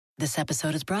This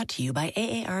episode is brought to you by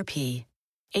AARP.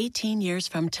 18 years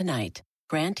from tonight,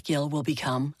 Grant Gill will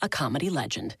become a comedy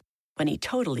legend when he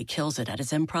totally kills it at his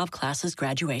improv class's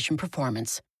graduation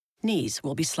performance. Knees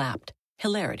will be slapped.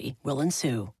 Hilarity will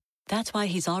ensue. That's why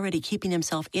he's already keeping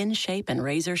himself in shape and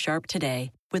razor sharp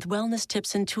today with wellness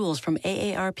tips and tools from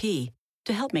AARP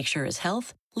to help make sure his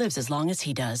health lives as long as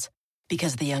he does.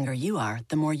 Because the younger you are,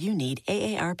 the more you need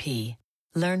AARP.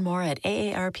 Learn more at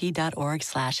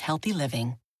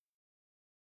aarp.org/healthyliving.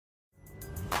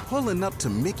 Pulling up to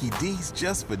Mickey D's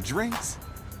just for drinks?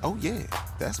 Oh yeah,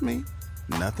 that's me.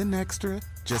 Nothing extra,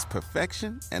 just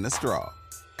perfection and a straw.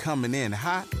 Coming in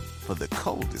hot for the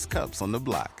coldest cups on the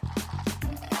block.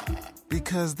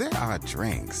 Because there are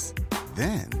drinks.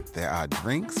 Then there are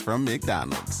drinks from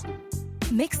McDonald's.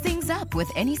 Mix things up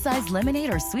with any size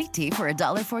lemonade or sweet tea for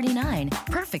 $1.49.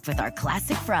 Perfect with our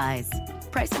classic fries.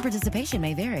 Price and participation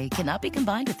may vary. Cannot be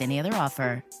combined with any other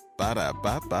offer.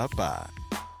 Ba-da-ba-ba-ba.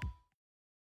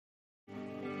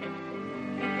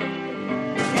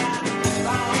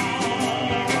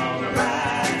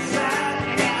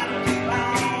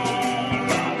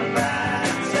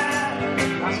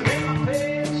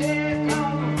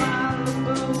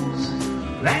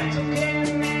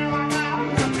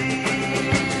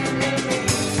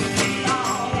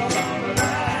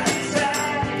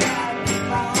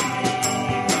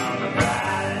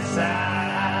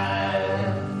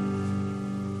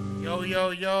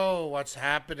 Yo, what's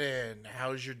happening?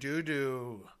 How's your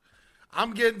doo-doo?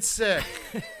 I'm getting sick.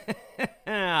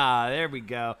 There we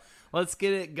go. Let's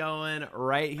get it going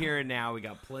right here and now. We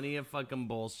got plenty of fucking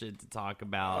bullshit to talk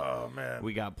about. Oh, man.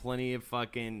 We got plenty of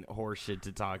fucking horse shit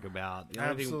to talk about.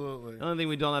 Absolutely. The only thing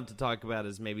we don't have to talk about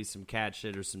is maybe some cat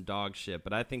shit or some dog shit,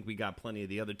 but I think we got plenty of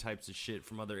the other types of shit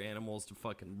from other animals to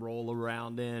fucking roll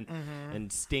around in and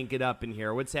stink it up in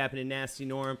here. What's happening, Nasty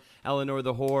Norm, Eleanor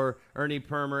the Whore, Ernie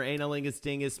Permer, Analingus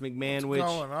Dingus, McManwich, What's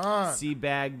going on? Sea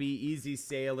Bagby, Easy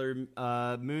Sailor,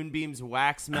 Moonbeams,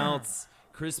 Wax Melts,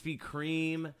 Krispy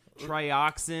Kreme,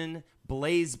 Trioxin,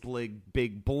 Blaze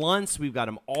Big Blunts. We've got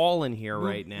them all in here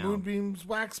right now. Moonbeams,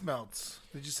 Wax Melts.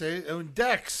 Did you say it? Oh,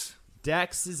 Dex.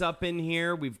 Dex is up in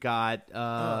here. We've got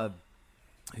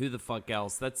who the fuck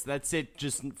else? That's it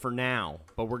just for now.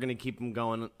 But we're gonna keep them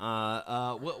going.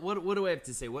 What do I have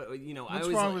to say? What's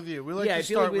wrong with you? We like to I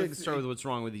feel start like we with like to start with what's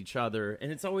wrong with each other,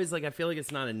 and it's always like I feel like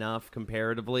it's not enough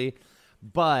comparatively.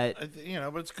 But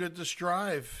but it's good to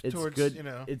strive towards. Good.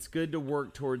 It's good to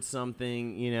work towards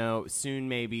something. Soon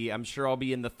maybe. I'm sure I'll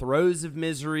be in the throes of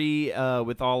misery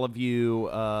with all of you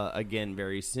again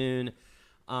very soon.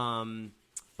 But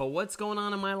what's going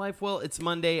on in my life? Well, it's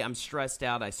Monday. I'm stressed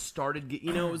out. I started.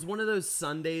 It was one of those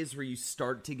Sundays where you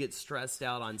start to get stressed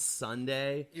out on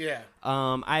Sunday. Yeah.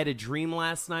 I had a dream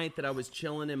last night that I was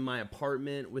chilling in my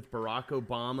apartment with Barack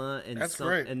Obama and That's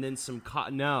great. And then some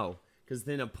no, because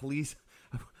then a police.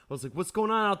 I was like, what's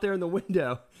going on out there in the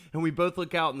window? And we both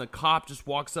look out, and the cop just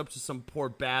walks up to some poor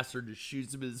bastard and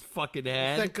shoots him in his fucking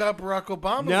head. Thank God Barack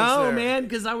Obama was No, there. man,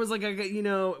 because I was like,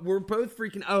 we're both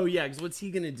freaking... Oh, yeah, because what's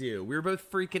he going to do? We were both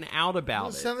freaking out about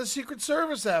it. Send the Secret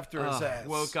Service after his ass.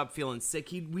 Woke up feeling sick.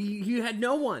 He had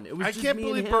no one. It was I just can't me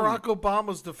believe and him. Barack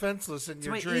Obama's defenseless in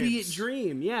your It's my dreams. idiot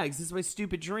dream. Yeah, because it's my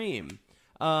stupid dream.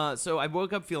 So I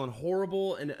woke up feeling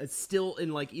horrible and still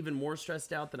even more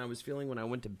stressed out than I was feeling when I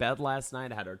went to bed last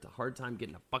night. I had a hard time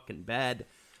getting to fucking bed.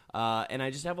 And I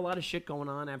just have a lot of shit going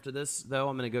on after this, though.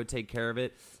 I'm going to go take care of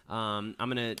it. I'm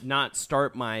going to not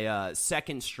start my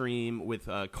second stream with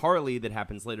Carly that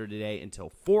happens later today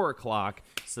until 4 o'clock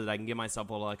so that I can give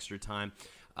myself a little extra time.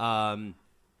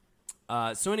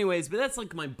 So anyways, but that's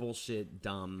like my bullshit,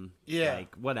 dumb,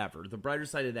 whatever. The brighter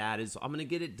side of that is I'm going to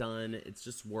get it done. It's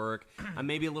just work. I'm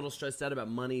maybe a little stressed out about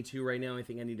money too right now. I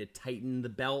think I need to tighten the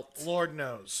belt. Lord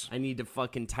knows. I need to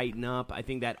fucking tighten up. I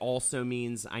think that also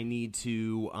means I need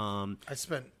to... I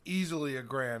spent easily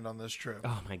 $1,000 on this trip.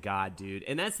 Oh my God, dude.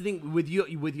 And that's the thing with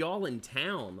y'all in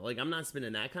town. Like, I'm not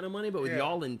spending that kind of money, but with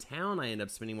y'all in town, I end up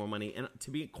spending more money. And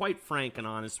to be quite frank and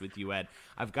honest with you, Ed,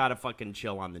 I've got to fucking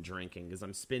chill on the drinking because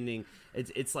I'm spending...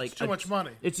 It's like too much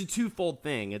money. It's a twofold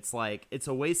thing. It's like it's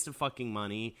a waste of fucking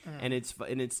money, and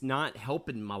it's not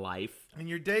helping my life. And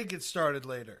your day gets started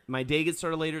later. My day gets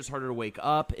started later. It's harder to wake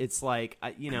up. It's like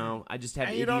I just have.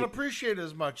 And you don't appreciate it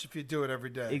as much if you do it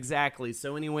every day. Exactly.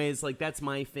 So, anyways, like that's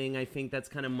my thing. I think that's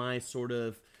kind of my sort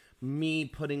of me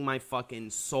putting my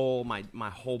fucking soul, my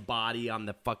whole body on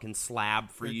the fucking slab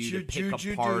for you to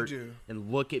pick apart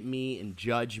and look at me and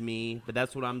judge me. But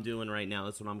that's what I'm doing right now.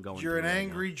 That's what I'm going through. You're an right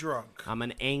angry now. drunk. I'm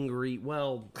an angry,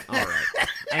 well, all right.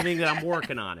 I think that I'm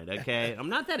working on it, okay? I'm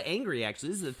not that angry, actually.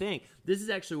 This is the thing. This is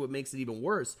actually what makes it even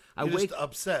worse. You're just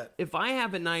upset. If I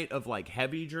have a night of, like,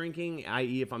 heavy drinking,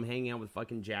 i.e. if I'm hanging out with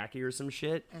fucking Jackie or some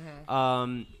shit,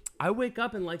 I wake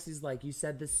up and Lexi's like, you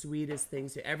said the sweetest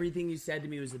things. Everything you said to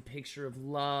me was a picture of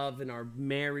love, and our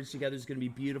marriage together is going to be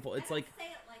beautiful. It's like, say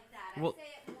it like that. Well, I say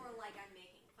it more like I'm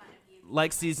making fun of you.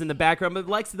 Lexi's in the background, but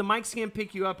Lexi, the mics can't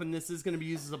pick you up, and this is going to be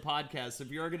used as a podcast. So if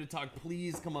you are going to talk,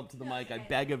 please come up to the mic. I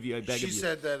beg of you. I beg of you. She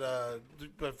said that,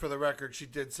 but for the record, she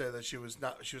did say that she was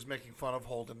making fun of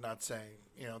Holden, not saying,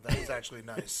 that was actually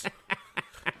nice.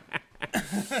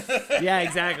 Yeah,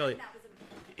 exactly.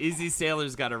 Izzy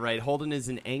Sailor's got it right. Holden is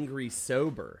an angry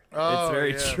sober. Oh, it's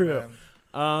very yeah, true.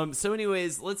 Man. So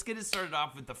anyways, let's get it started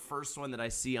off with the first one that I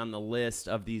see on the list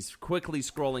of these quickly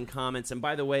scrolling comments. And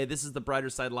by the way, this is the Brighter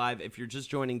Side Live. If you're just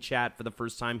joining chat for the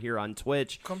first time here on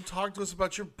Twitch, come talk to us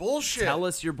about your bullshit. Tell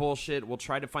us your bullshit. We'll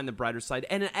try to find the brighter side.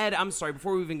 And Ed, I'm sorry,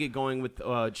 before we even get going with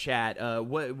chat,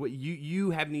 what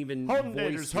you haven't even voiced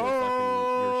your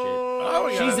shit. Oh,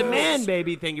 yeah. She's a man,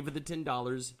 baby. Thank you for the $10,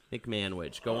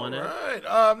 McManwich. Go on, Ed. Right.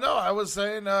 No, I was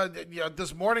saying,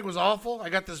 this morning was awful. I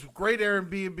got this great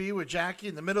Airbnb with Jackie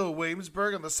in the middle of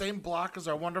Williamsburg on the same block as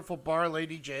our wonderful bar,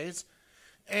 Lady J's.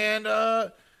 And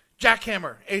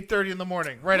jackhammer, 8:30 in the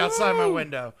morning, right outside my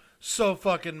window. So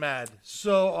fucking mad.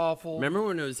 So awful. Remember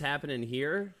when it was happening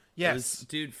here? Yes.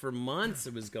 Dude, for months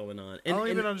it was going on. I don't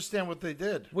even understand what they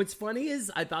did. What's funny is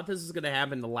I thought this was going to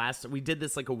happen we did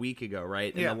this like a week ago,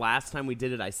 right? And yeah. The last time we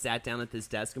did it, I sat down at this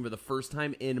desk, and for the first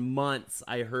time in months,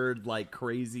 I heard like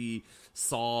crazy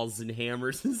saws and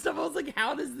hammers and stuff. I was like,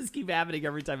 how does this keep happening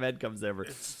every time Ed comes over?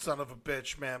 It's a son of a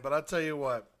bitch, man. But I'll tell you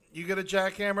what, you get a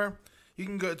jackhammer, you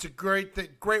can go. It's a great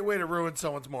way to ruin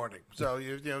someone's morning. So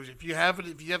if you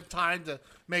have time to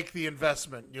make the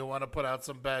investment, you'll want to put out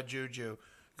some bad juju.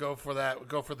 Go for that.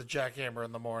 Go for the jackhammer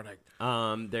in the morning.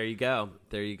 There you go.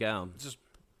 Just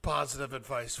positive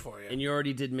advice for you. And you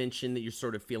already did mention that you're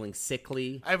sort of feeling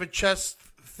sickly. I have a chest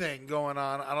thing going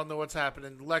on. I don't know what's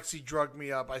happening. Lexi drugged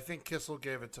me up. I think Kissel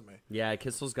gave it to me. Yeah,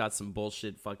 Kissel's got some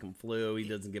bullshit fucking flu. He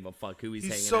doesn't give a fuck who he's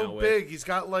hanging so out with. He's so big. He's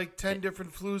got like 10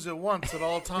 different flus at once at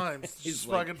all times. He's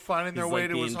like, fucking finding their way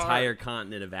like to his heart. the entire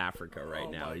continent of Africa right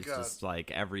now. My He's God. just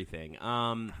like everything.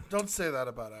 Don't say that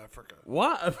about Africa.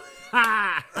 What?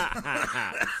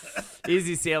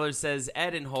 Easy Sailor says,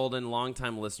 Ed and Holden,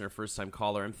 longtime listener, first-time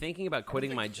caller. I'm thinking about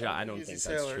quitting my job. I don't think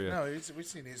that's true. No, we've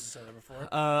seen Easy Sailor before.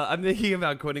 I'm thinking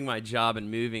about quitting my job and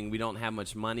moving. We don't have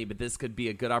much money, but this could be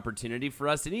a good opportunity for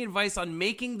us. Any advice on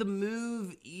making the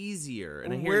move easier?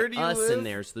 And I hear us in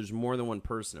there, so there's more than one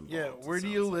person involved. Yeah, where do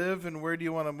you live and where do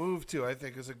you want to move to? I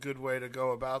think is a good way to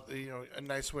go about. A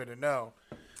nice way to know.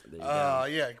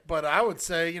 Yeah, but I would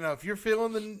say, if you're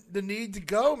feeling the need to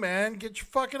go, man, get your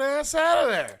fucking ass out of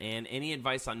there. And any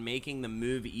advice on making the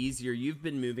move easier? You've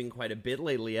been moving quite a bit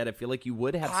lately, Ed. I feel like you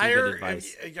would have some good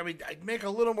advice. I mean, I'd make a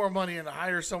little more money and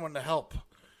hire someone to help.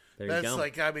 That is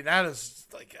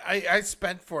like, I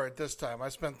spent for it this time. I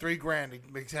spent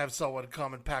 $3,000 to have someone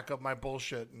come and pack up my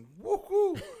bullshit, and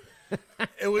woohoo.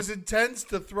 It was intense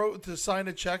to sign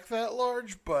a check that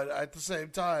large, but at the same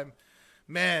time,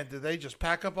 man, did they just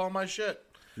pack up all my shit.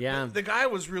 Yeah. The guy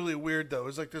was really weird, though. It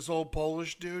was like this old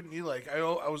Polish dude, and he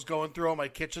I was going through all my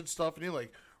kitchen stuff, and he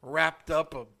wrapped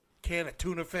up a can of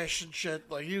tuna fish and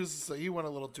shit. Like he went a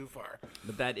little too far.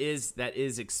 But that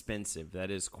is expensive.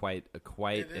 That is quite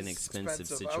an expensive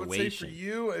situation. I would say for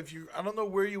you, I don't know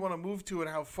where you want to move to and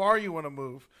how far you want to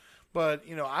move, but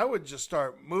I would just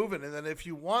start moving, and then if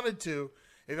you wanted to,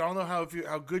 I don't know how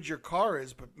good your car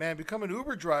is, but man, become an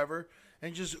Uber driver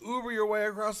and just Uber your way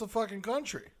across the fucking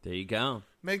country. There you go.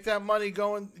 Make that money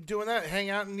doing that. Hang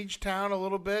out in each town a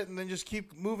little bit, and then just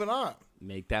keep moving on.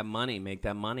 Make that money.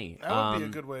 That would be a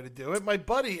good way to do it. My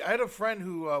buddy, I had a friend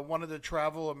who wanted to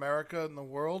travel America and the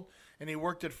world, and he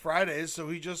worked at Fridays, so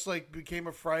he just became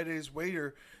a Fridays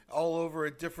waiter all over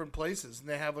at different places. And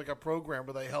they have a program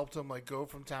where they helped him go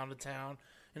from town to town,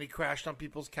 and he crashed on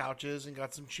people's couches and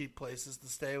got some cheap places to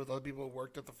stay with other people who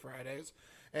worked at the Fridays.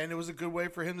 And it was a good way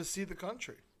for him to see the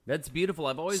country. That's beautiful.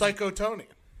 I've always Psycho Tony.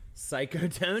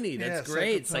 That's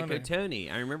great. Psycho Tony.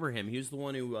 I remember him. He was the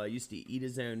one who used to eat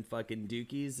his own fucking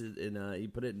dookies, and he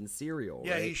put it in cereal.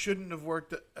 Yeah, right? he shouldn't have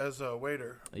worked as a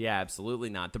waiter. Yeah, absolutely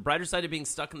not. The brighter side of being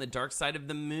stuck on the dark side of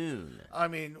the moon. I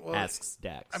mean, asks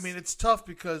Dex. I mean, it's tough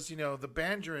because the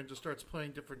band you're in just starts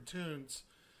playing different tunes,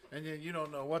 And you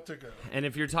don't know what to go. And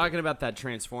if you're talking about that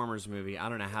Transformers movie, I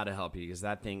don't know how to help you because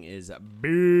that thing is Shoeshine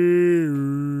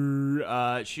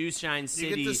City.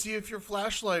 You get to see if your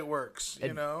flashlight works,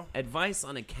 you know? Advice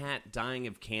on a cat dying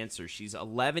of cancer. She's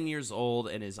 11 years old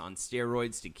and is on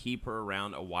steroids to keep her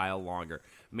around a while longer.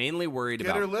 Mainly worried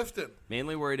Get her lifted.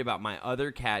 Mainly worried about my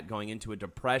other cat going into a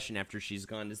depression after she's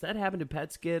gone. Does that happen to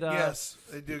pets? Yes,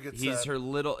 they do get sad.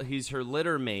 He's her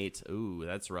litter mate. Ooh,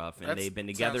 that's rough. And they've been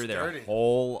together their dirty.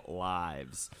 whole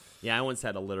lives. Yeah, I once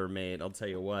had a litter mate. I'll tell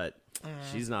you what.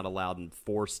 She's not allowed in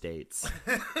 4 states.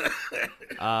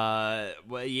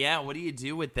 Well, yeah, what do you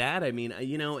do with that? I mean,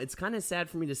 it's kind of sad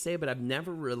for me to say, but I've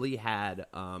never really had,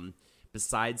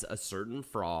 besides a certain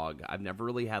frog, I've never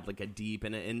really had like a deep,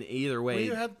 and in either way. Well,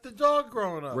 you had the dog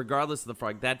growing up. Regardless of the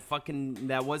frog, that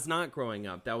was not growing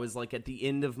up. That was like at the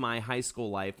end of my high school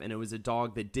life, and it was a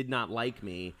dog that did not like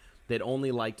me. That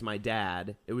only liked my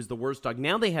dad. It was the worst dog.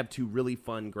 Now they have 2 really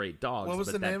fun, great dogs. What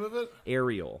was the name of it?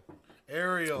 Ariel.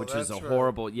 Which is a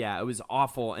horrible, it was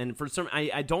awful. And for some,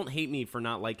 I don't hate me for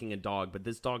not liking a dog, but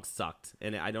this dog sucked.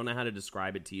 And I don't know how to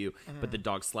describe it to you, but the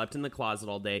dog slept in the closet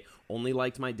all day, only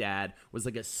liked my dad, was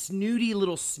like a snooty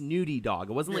dog.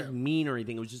 It wasn't like mean or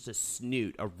anything. It was just a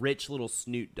rich little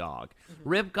snoot dog.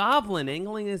 Rip Goblin,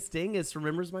 Anglingus Dingus,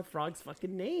 remembers my frog's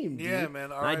fucking name, dude. Yeah,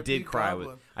 man. I did cry.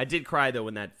 I did cry, though,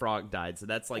 when that frog died. So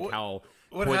that's like how...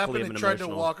 What happened? It tried to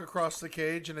walk across the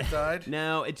cage and it died?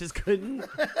 No, it just couldn't.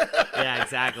 Yeah,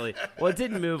 exactly. Well, it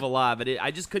didn't move a lot, but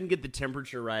I just couldn't get the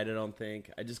temperature right, I don't think.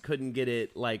 I just couldn't get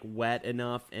it, like, wet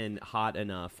enough and hot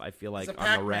enough, I feel like, it's a on the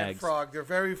Pac-Man regs. frog. They're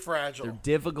very fragile. They're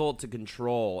difficult to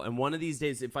control. And one of these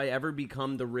days, if I ever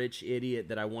become the rich idiot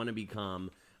that I want to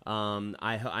become,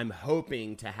 I'm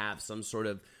hoping to have some sort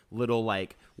of little,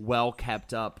 like,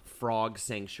 well-kept up frog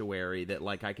sanctuary that,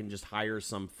 like, I can just hire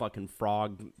some fucking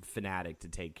frog fanatic to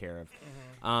take care of.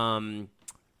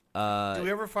 Do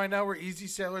we ever find out where Easy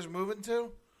Sailor's moving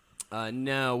to?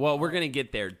 No. Well, we're going to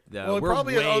get there, though. Well, we're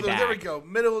probably, way back. There we go.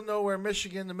 Middle of nowhere,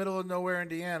 Michigan, the middle of nowhere,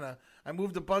 Indiana. I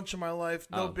moved a bunch of my life.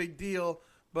 No big deal.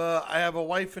 But I have a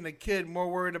wife and a kid, more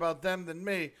worried about them than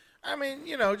me. I mean,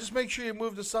 just make sure you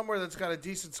move to somewhere that's got a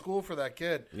decent school for that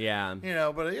kid. Yeah.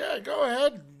 But yeah, go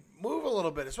ahead. Move a little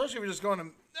bit, especially if you're just going to,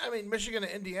 Michigan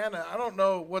to Indiana. I don't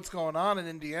know what's going on in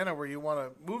Indiana where you want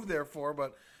to move there for,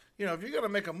 but, if you're going to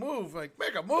make a move, make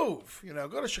a move.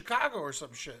 Go to Chicago or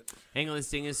some shit.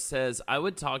 Anglingus Dingus says, I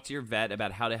would talk to your vet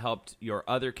about how to help your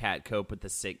other cat cope with the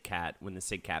sick cat when the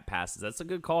sick cat passes. That's a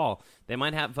good call. They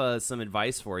might have some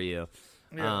advice for you.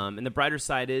 Yeah. And the brighter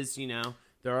side is,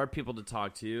 there are people to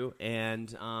talk to,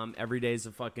 and every day is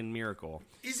a fucking miracle.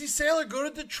 Easy Sailor, go to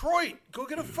Detroit. Go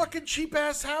get a fucking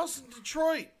cheap-ass house in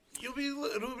Detroit.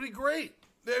 It'll be great.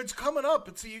 It's coming up.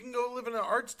 You can go live in an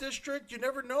arts district. You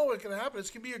never know what can happen.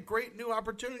 This could be a great new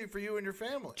opportunity for you and your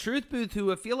family. Truth Booth,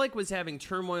 who I feel like was having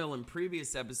turmoil in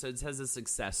previous episodes, has a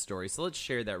success story. So let's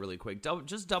share that really quick.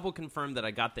 Just double confirm that I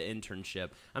got the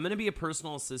internship. I'm going to be a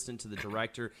personal assistant to the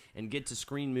director and get to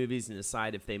screen movies and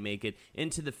decide if they make it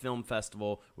into the film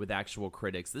festival with actual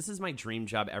critics. This is my dream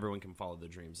job. Everyone can follow their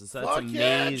dreams. So that's amazing.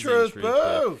 Yeah, Truth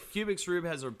Booth. Cubic Rube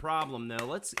has a problem,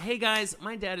 though. Hey, guys,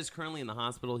 my dad is currently in the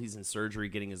hospital. He's in surgery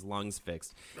getting his lungs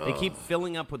fixed. They keep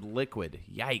filling up with liquid.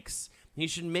 Yikes. He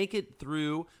should make it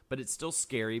through, but it's still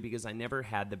scary because I never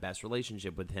had the best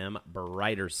relationship with him.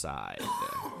 Brighter side.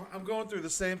 I'm going through the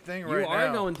same thing right now. You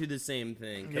are going through the same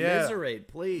thing. Commiserate,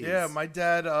 please. Yeah, my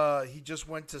dad, he just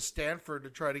went to Stanford to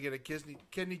try to get a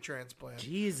kidney transplant.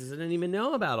 Jesus, I didn't even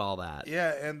know about all that.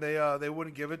 Yeah, and they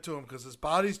wouldn't give it to him because his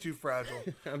body's too fragile.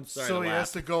 I'm sorry. So he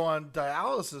has to go on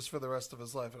dialysis for the rest of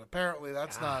his life, and apparently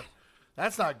that's not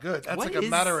good. That's like a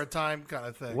matter of time kind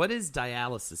of thing. What is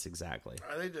dialysis exactly?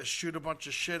 They just shoot a bunch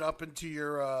of shit up into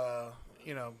your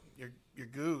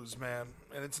goos, man,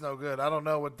 and it's no good. I don't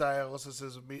know what dialysis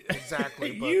is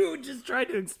exactly. But you just tried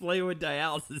to explain what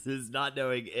dialysis is, not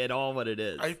knowing at all what it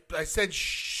is. I said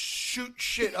shoot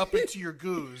shit up into your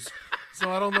goos. So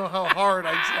I don't know how hard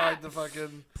I tried to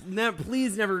fucking...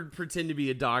 Please never pretend to be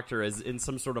a doctor as in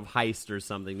some sort of heist or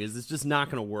something, because it's just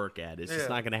not going to work, Ed. It's just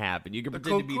not going to happen. You can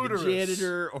pretend to be the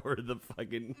janitor or the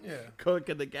fucking cook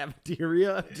in the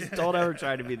cafeteria. Just don't ever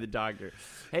try to be the doctor.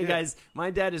 Hey, guys, my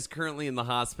dad is currently in the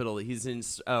hospital. He's in...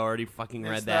 I already fucking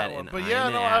read that, and but I'm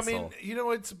an asshole. I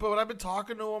mean, but I've been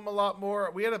talking to him a lot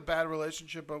more. We had a bad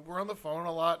relationship, but we're on the phone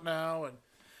a lot now, and...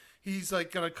 He's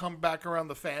like going to come back around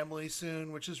the family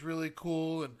soon, which is really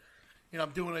cool. And, I'm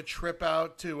doing a trip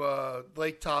out to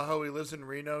Lake Tahoe. He lives in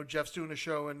Reno. Jeff's doing a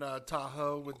show in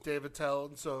Tahoe with Dave Attell.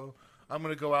 And so I'm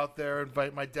going to go out there,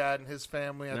 invite my dad and his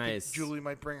family. I Nice. think Julie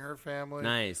might bring her family.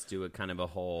 Nice. Do it kind of a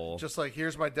whole Just like,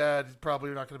 here's my dad. He's probably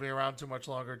not going to be around too much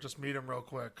longer. Just meet him real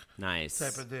quick. nice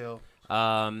Type of deal.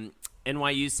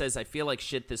 NYU says, I feel like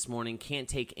shit this morning. Can't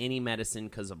take any medicine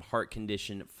because of heart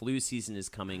condition. Flu season is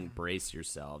coming. Brace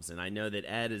yourselves. And I know that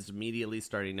Ed is immediately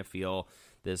starting to feel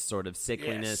this sort of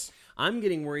sickliness. Yes. I'm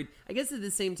getting worried. I guess at the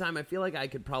same time, I feel like I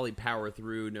could probably power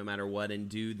through no matter what and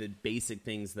do the basic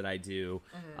things that I do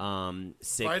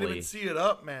sickly. Vitamin C it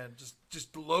up, man.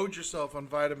 Just load yourself on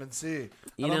vitamin C.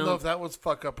 You I don't know- know if that was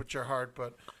fuck up with your heart,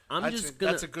 but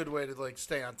that's a good way to like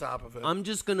stay on top of it. I'm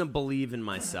just going to believe in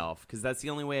myself because that's the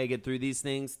only way I get through these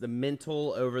things. The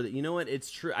mental over the, you know what? It's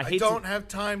true. I don't have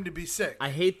time to be sick. I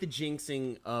hate the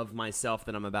jinxing of myself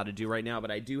that I'm about to do right now,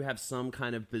 but I do have some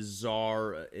kind of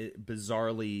bizarrely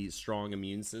strong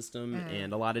immune system,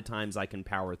 and a lot of times I can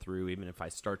power through even if I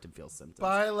start to feel symptoms.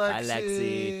 Bye, Lexi. Bye,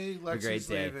 Lexi. Have a Lexi's great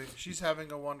day. leaving. She's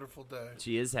having a wonderful day.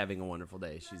 She is having a wonderful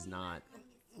day. She's not.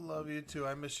 Love you too.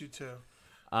 I miss you too.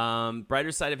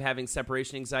 Brighter side of having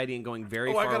separation anxiety and going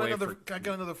very far away. I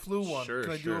got another flu one. Sure,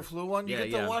 Can I do a flu one? You Yeah,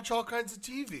 get to watch all kinds of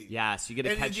TV. Yeah, so you get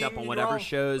to And catch up on you're whatever all-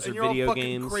 shows or and you're all video fucking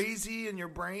games. crazy in your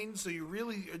brain, so you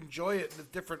really enjoy it in a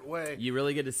different way. You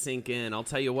really get to sink in. I'll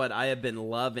tell you what, I have been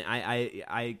loving.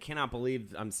 I cannot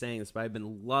believe I'm saying this, but I've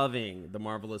been loving The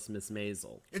Marvelous Miss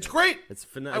Maisel. It's great. It's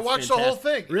I watched the whole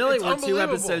thing. Really, It's we're 2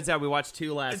 unbelievable. episodes out. We watched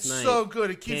 2 last It's night. so good.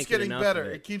 It keeps Can't get getting enough better. of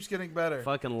It keeps getting better.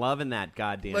 Fucking loving that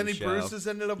goddamn Lenny show. Bruce is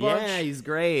in it a bunch. Yeah, he's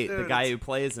great. Dude, the guy it's- who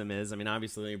plays him is. I mean,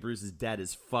 obviously, Lenny Bruce is dead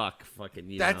as fuck.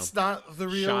 Fucking, That's not the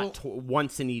real. shot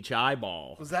once in each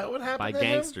eyeball. Was that what happened by to him?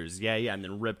 gangsters? Yeah, and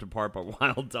then ripped apart by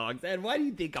wild dogs. And why do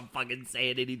you think I'm fucking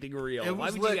saying anything real? It Why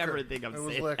was would liquor. you ever think I'm It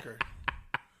was saying? liquor.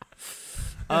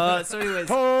 So anyways,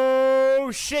 oh,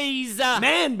 she's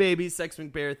man, baby, Sex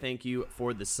McBear, thank you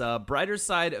for the sub. Brighter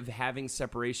side of having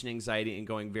separation anxiety and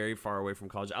going very far away from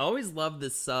college. I always love the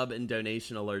sub and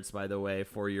donation alerts, by the way,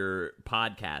 for your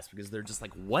podcast because they're just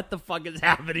like, what the fuck is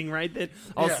happening right then?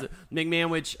 Also, Nick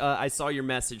Manwich, I saw your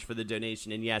message for the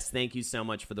donation, and yes, thank you so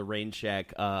much for the rain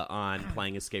check on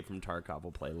playing Escape from Tarkov.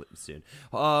 We'll play soon.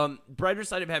 Brighter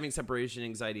side of having separation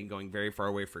anxiety and going very far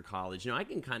away for college. You know, I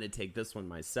can kind of take this one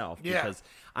myself because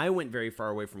I went very far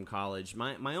away from college.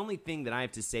 My only thing that I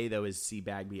have to say, though, is C.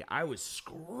 Bagby. I was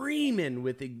screaming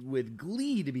with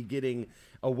glee to be getting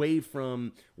away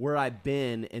from where I've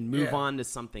been and move on to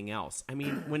something else. I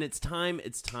mean, when it's time,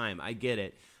 it's time. I get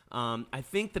it. I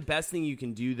think the best thing you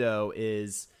can do, though,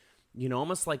 is, you know,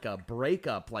 almost like a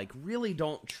breakup. Like, really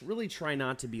try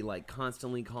not to be, like,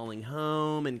 constantly calling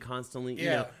home and constantly, you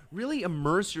know, really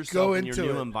immerse yourself in your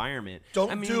new environment.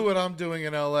 Don't do what I'm doing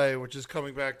in L.A., which is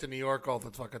coming back to New York all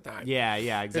the fucking time. Yeah,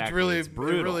 exactly. It's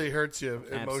brutal. It really hurts you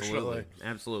emotionally.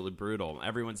 Absolutely brutal.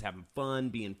 Everyone's having fun,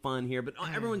 being fun here, but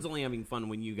everyone's only having fun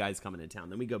when you guys come into town.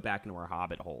 Then we go back into our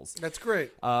hobbit holes. That's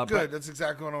great. Good. That's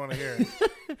exactly what I want to hear.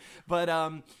 But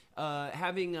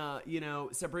having you know,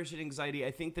 separation anxiety,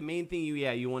 I think the main thing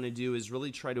you want to do is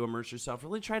really try to immerse yourself.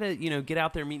 Really try to, you know, get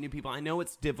out there, meet new people. I know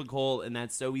it's difficult, and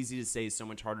that's so easy to say, so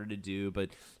much harder to do. But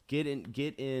get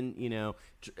in, you know,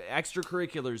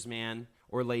 extracurriculars, man.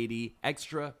 Or lady,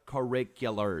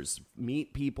 extracurriculars.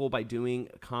 Meet people by doing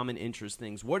common interest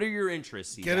things. What are your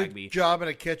interests, C. Get Bagby? a job in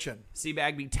a kitchen. C.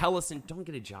 Bagby, tell us, and don't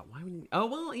get a job. Why would you? Oh,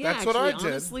 well, yeah. That's actually, what I did.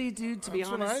 Honestly, dude, to be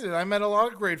honest. That's what I did. I met a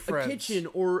lot of great A friends. kitchen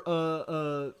or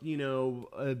you know,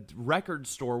 a record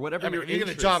store, whatever your you get a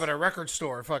interest. job at a record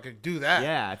store. Fucking do that.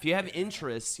 Yeah, if you have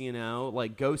interests, you know,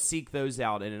 like go seek those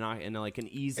out in like an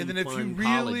easy. And then if fun you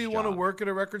really want to work at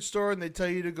a record store and they tell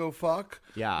you to go fuck,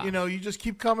 yeah, you know, you just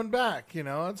keep coming back. You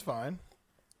know, that's fine.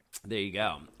 There you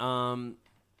go.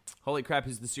 Holy crap,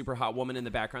 who's the super hot woman in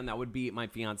the background? That would be my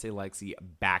fiance Lexi.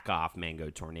 Back off, Mango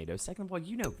Tornado. Second of all,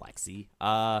 you know Lexi.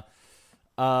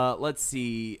 Let's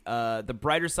see. The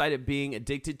brighter side of being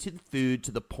addicted to the food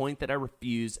to the point that I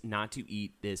refuse not to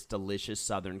eat this delicious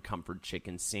Southern Comfort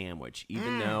chicken sandwich,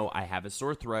 even though I have a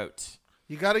sore throat.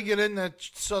 You got to get in that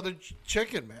Southern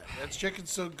chicken, man. That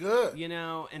chicken's so good. You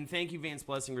know, and thank you, Vance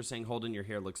Blessing, for saying, Holden, your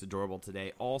hair looks adorable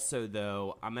today. Also,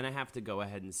 though, I'm going to have to go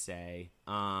ahead and say,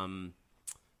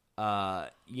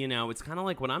 you know, it's kind of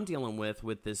like what I'm dealing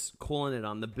with this cooling it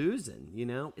on the boozing, you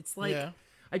know? It's like,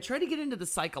 I try to get into the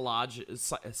psychology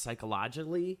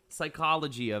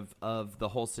of the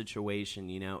whole situation,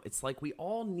 you know? It's like we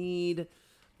all need...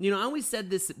 You know, I always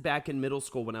said this back in middle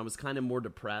school when I was kind of more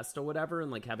depressed or whatever and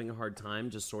like having a hard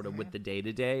time just sort of with the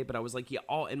day-to-day. But I was like,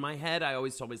 in my head, I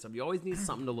always told myself, you always need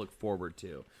something to look forward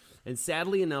to. And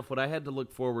sadly enough, what I had to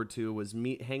look forward to was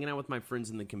me hanging out with my friends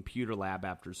in the computer lab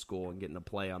after school and getting to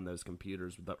play on those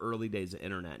computers with the early days of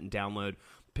internet and download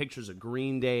pictures of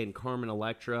Green Day and Carmen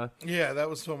Electra. Yeah, that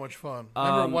was so much fun.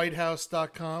 Remember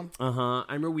whitehouse.com? I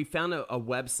remember we found a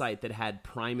website that had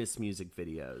Primus music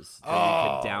videos that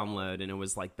we could download, and it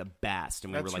was like the best.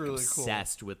 And we were like really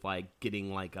obsessed with like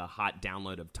getting like a hot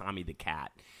download of Tommy the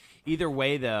Cat. Either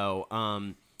way, though,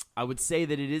 I would say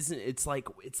that it isn't. It's like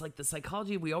the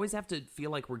psychology. We always have to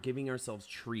feel like we're giving ourselves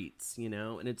treats, you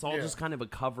know, and it's all just kind of a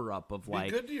cover up of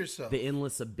like good to yourself. The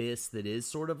endless abyss that is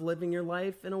sort of living your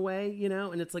life in a way, you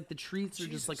know. And it's like the treats are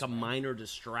just like a minor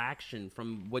distraction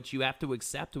from what you have to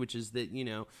accept, which is that, you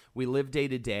know, we live day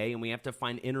to day and we have to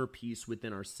find inner peace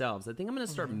within ourselves. I think I'm going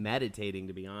to start meditating,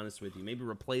 to be honest with you. Maybe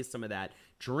replace some of that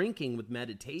drinking with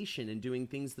meditation and doing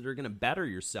things that are going to better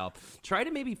yourself. Try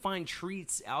to maybe find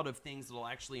treats out of things that will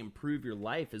actually improve your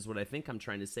life is what I think I'm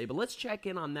trying to say. But let's check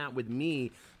in on that with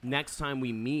me next time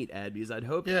we meet, Ed, because I'd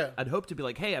hope to be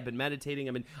like, hey, I've been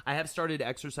meditating. I have started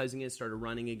exercising again, started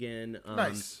running again.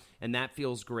 Nice. And that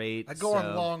feels great. I go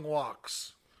on long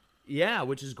walks. Yeah,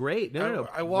 which is great.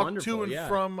 I walk to and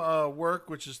from work,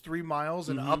 which is 3 miles,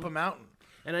 and up a mountain.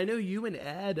 And I know you and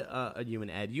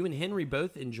Henry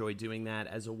both enjoy doing that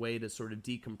as a way to sort of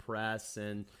decompress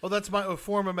and. Well, that's a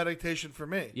form of meditation for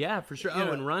me. Yeah, for sure.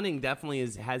 And running definitely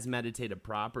has meditative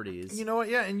properties. You know what?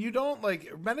 Yeah, and you don't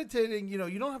like meditating. You know,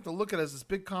 you don't have to look at it as this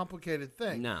big complicated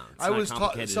thing. No, it's not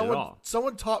complicated at all.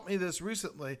 Someone taught me this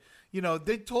recently. You know,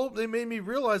 they made me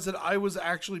realize that I was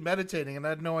actually meditating, and I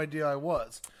had no idea I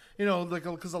was. You know, like,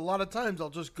 because a lot of times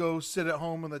I'll just go sit at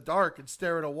home in the dark and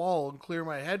stare at a wall and clear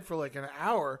my head for like an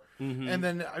hour, and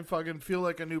then I fucking feel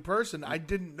like a new person. I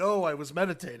didn't know I was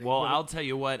meditating. Well, I'll tell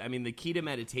you what. I mean, the key to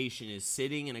meditation is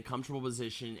sitting in a comfortable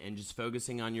position and just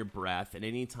focusing on your breath. At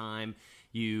any time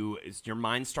your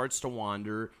mind starts to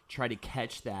wander, try to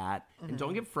catch that, and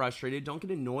don't get frustrated. Don't get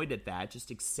annoyed at that.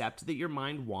 Just accept that your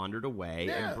mind wandered away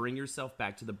and bring yourself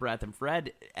back to the breath. And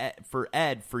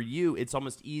for you, it's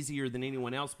almost easier than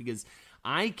anyone else because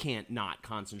I can't not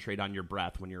concentrate on your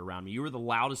breath when you're around me. You are the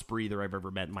loudest breather I've ever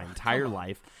met in my entire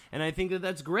life, and I think that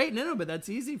that's great. No, but that's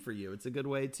easy for you. It's a good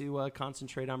way to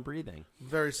concentrate on breathing.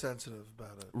 Very sensitive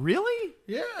about it. Really?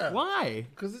 Yeah. Why?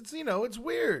 Because it's it's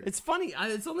weird. It's funny.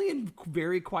 It's only in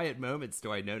very quiet moments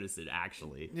do I notice it.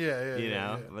 Actually. Yeah. You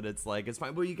know, but it's like it's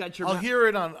fine. Well, you got your. I'll hear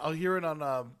it on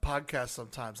podcasts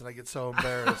sometimes, and I get so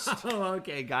embarrassed. Oh,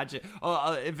 okay, gotcha.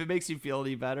 Oh, if it makes you feel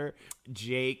any better,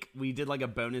 Jake, we did like a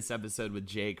bonus episode with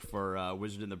Jake for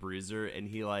Wizard and the Bruiser, and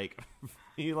he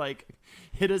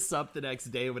hit us up the next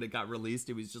day when it got released.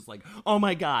 He was just like, oh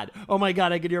my god,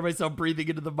 I can hear myself breathing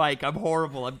into the mic. I'm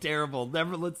horrible. I'm terrible.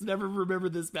 Let's never remember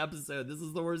this episode. This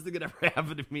is the worst thing that ever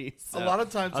happened to me. So a lot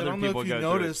of times, I don't know if you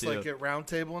notice, like at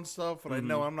Roundtable and stuff, when I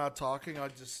know I'm not talking, I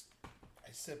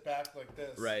sit back like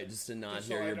this. Right, just to not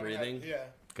hear your breathing. Yeah.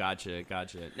 Gotcha.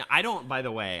 Now, I don't, by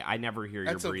the way, I never hear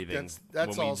your breathing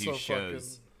that's when we also do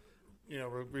shows.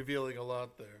 Fucking, revealing a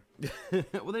lot there.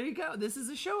 Well, there you go. This is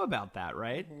a show about that,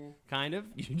 right? Kind of.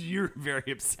 You're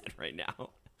very upset right now.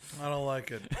 I don't like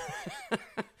it.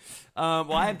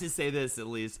 Well, I have to say this at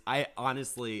least. I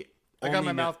honestly... I got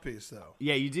my mouthpiece, though.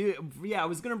 Yeah, you do. Yeah, I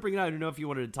was going to bring it out. I don't know if you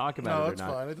wanted to talk about it or not. No, it's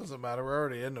fine. It doesn't matter. We're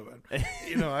already into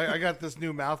it. I got this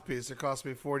new mouthpiece. It cost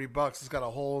me $40. It's got a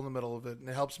hole in the middle of it, and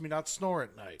it helps me not snore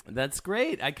at night. That's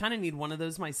great. I kind of need one of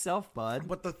those myself, bud.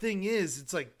 But the thing is,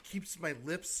 it's like keeps my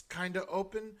lips kind of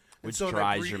open. Which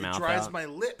dries your mouth out. It dries my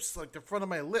lips, like the front of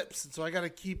my lips. And so I got to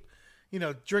keep...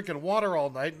 drinking water all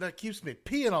night, and that keeps me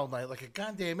peeing all night like a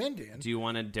goddamn Indian. Do you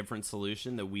want a different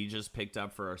solution that we just picked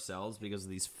up for ourselves because of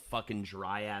these fucking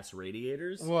dry-ass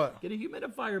radiators? What? Get a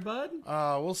humidifier, bud.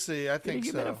 We'll see. I think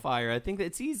so. Get a humidifier. I think that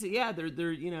it's easy. Yeah, they're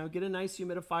get a nice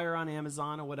humidifier on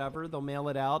Amazon or whatever. They'll mail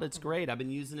it out. It's great. I've been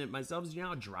using it myself. You know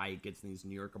how dry it gets in these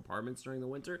New York apartments during the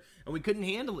winter? And we couldn't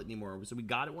handle it anymore, so we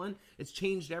got it one. It's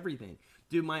changed everything.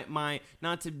 Dude, my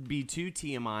not to be too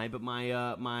TMI, but my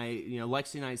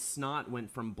Lexi and I's snot went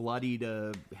from bloody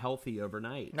to healthy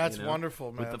overnight. That's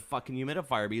wonderful, man. With the fucking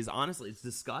humidifier, because honestly, it's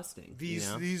disgusting.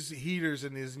 These heaters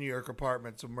in these New York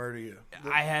apartments will murder you.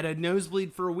 I had a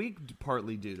nosebleed for a week,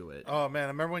 partly due to it. Oh man, I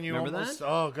remember when you almost. That?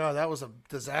 Oh god, that was a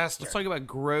disaster. Let's talk about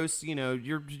gross.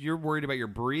 You're worried about your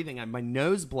breathing. My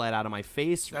nose bled out of my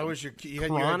face. That was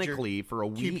chronically for a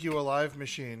week. Keep you alive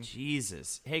machine.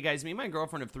 Jesus. Hey guys, me and my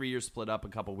girlfriend of 3 years split up a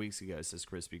couple weeks ago, says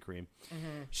Krispy Kreme.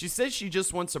 She says she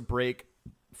just wants a break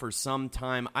for some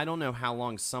time. I don't know how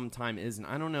long some time is, and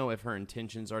I don't know if her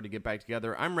intentions are to get back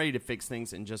together. I'm ready to fix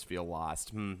things and just feel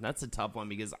lost. That's a tough one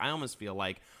because I almost feel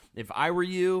like if I were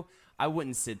you, I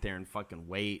wouldn't sit there and fucking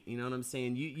wait. You know what I'm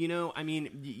saying? You know, I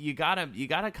mean, you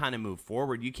gotta kind of move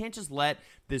forward. You can't just let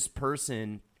this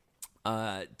person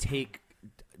take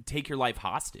your life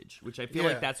hostage, which I feel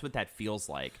like that's what that feels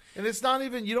like. And it's not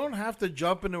even, you don't have to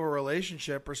jump into a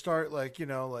relationship or start like, you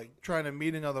know, like trying to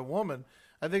meet another woman.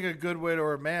 I think a good way to,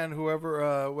 or a man,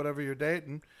 whoever, whatever you're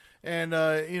dating. And,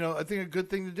 you know, I think a good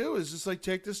thing to do is just like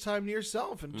take this time to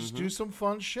yourself and just do some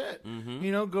fun shit.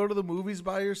 You know, go to the movies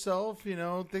by yourself, you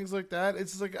know, things like that.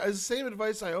 It's like, it's the same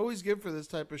advice I always give for this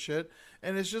type of shit.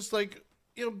 And it's just like,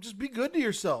 you know, just be good to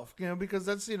yourself, you know, because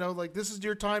that's, you know, like this is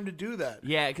your time to do that.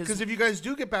 Yeah, because if you guys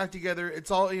do get back together,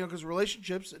 it's all, you know, because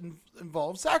relationships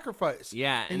involve sacrifice.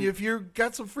 Yeah. And if you've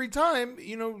got some free time,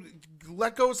 you know,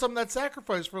 let go of some of that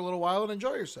sacrifice for a little while and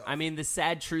enjoy yourself. I mean, the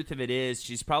sad truth of it is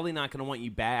she's probably not going to want you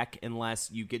back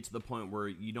unless you get to the point where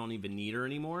you don't even need her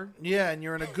anymore. Yeah, and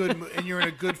you're in a good and you're in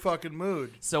a good fucking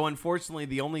mood. So unfortunately,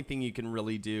 the only thing you can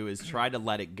really do is try to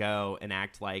let it go and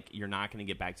act like you're not going to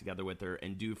get back together with her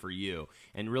and do for you,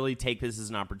 and really take this as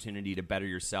an opportunity to better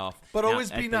yourself. But now,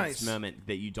 always be at nice. this moment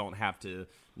that you don't have to,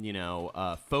 you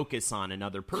know, focus on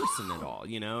another person at all.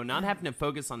 You know, not having to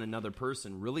focus on another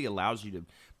person really allows you to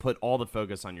put all the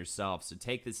focus on yourself. So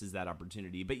take this as that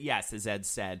opportunity. But yes, as Ed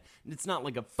said, it's not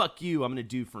like a fuck you, I'm going to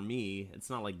do for me. It's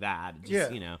not like that.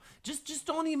 Just, you know, just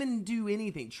don't even do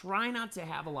anything. Try not to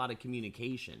have a lot of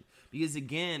communication, because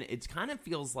again, it kind of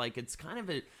feels like it's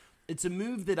a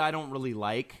move that I don't really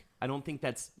like. I don't think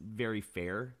that's very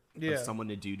fair of someone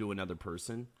to do to another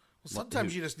person. Well,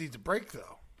 sometimes you just need to break,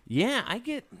 though. Yeah, I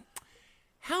get.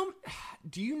 How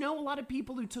do you know a lot of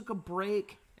people who took a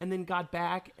break and then got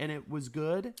back and it was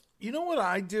good? You know what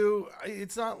I do?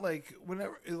 It's not like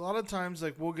whenever. A lot of times,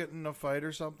 like we'll get in a fight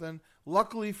or something.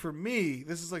 Luckily for me,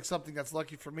 this is like something that's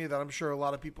lucky for me that I'm sure a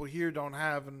lot of people here don't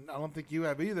have, and I don't think you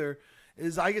have either.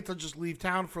 Is I get to just leave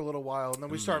town for a little while, and then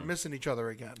we start missing each other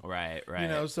again. Right. You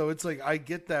know, so it's like I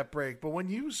get that break. But when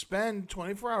you spend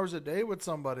 24 hours a day with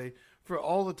somebody for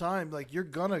all the time, like you're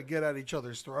gonna get at each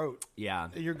other's throat. Yeah.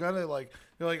 You're gonna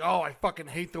you're like, oh, I fucking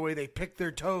hate the way they pick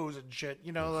their toes and shit.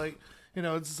 You know, like, you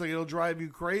know, it's just like it'll drive you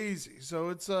crazy. So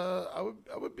it's I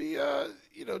would be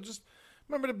you know, just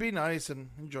remember to be nice and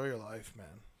enjoy your life, man.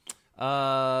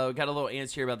 Got a little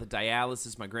answer here about the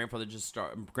dialysis. My grandmother just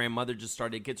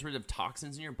started. It gets rid of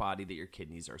toxins in your body that your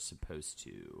kidneys are supposed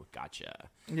to. Gotcha.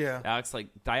 Yeah. Alex, like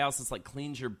dialysis, like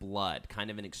cleans your blood, kind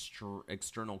of an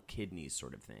external kidney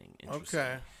sort of thing. Interesting.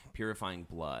 Okay. Purifying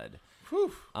blood.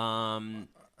 Whew.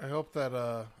 I hope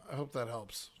that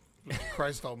helps.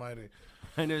 Christ Almighty.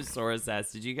 I know Soros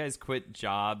asked, did you guys quit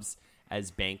jobs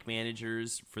as bank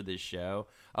managers for this show?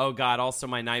 Oh, God. Also,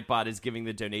 my Nightbot is giving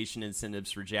the donation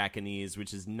incentives for Jackanese,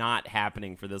 which is not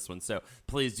happening for this one. So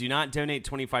please do not donate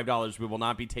 $25. We will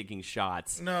not be taking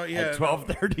shots at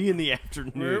 12:30 in the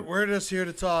afternoon. We're just here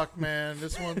to talk, man.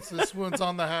 This one's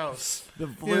on the house. The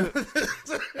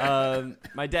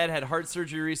my dad had heart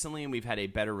surgery recently, and we've had a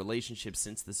better relationship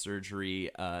since the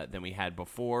surgery than we had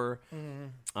before.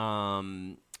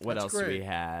 What else do we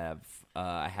have?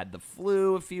 I had the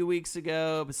flu a few weeks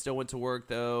ago, but still went to work,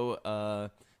 though,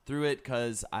 through it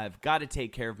because I've got to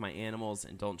take care of my animals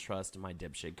and don't trust my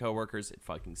dipshit coworkers. It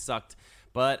fucking sucked,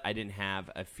 but I didn't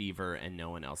have a fever and no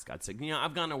one else got sick. You know,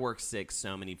 I've gone to work sick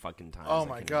so many fucking times. Oh,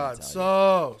 my God.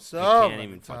 I can't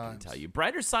even fucking tell you.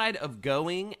 Brighter side of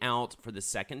going out for the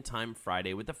second time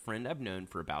Friday with a friend I've known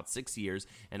for about 6 years,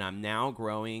 and I'm now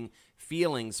growing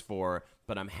feelings for,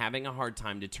 but I'm having a hard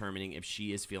time determining if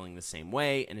she is feeling the same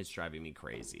way, and it's driving me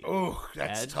crazy. Oh,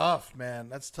 that's tough, man.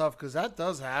 That's tough because that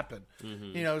does happen.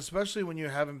 Mm-hmm. You know, especially when you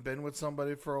haven't been with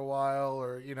somebody for a while,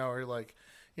 or you know, or like,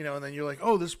 you know, and then you're like,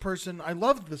 oh, this person, I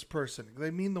love this person.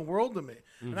 They mean the world to me.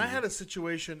 Mm-hmm. And I had a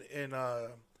situation in, I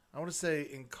want to say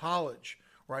in college,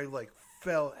 where I like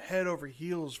fell head over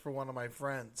heels for one of my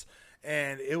friends,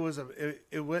 and it was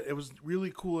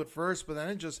really cool at first, but then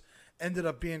it just ended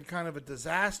up being kind of a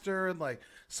disaster. And like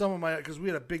because we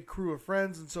had a big crew of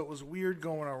friends, and so it was weird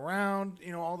going around,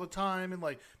 you know, all the time, and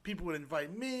like people would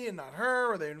invite me and not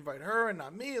her, or they invite her and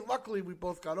not me, and luckily we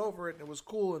both got over it and it was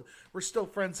cool, and we're still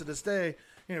friends to this day.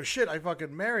 You know, shit, I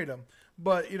fucking married him.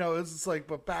 But you know, it's like,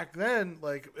 but back then,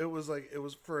 like it was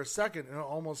for a second, and it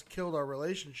almost killed our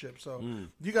relationship. So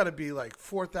you got to be like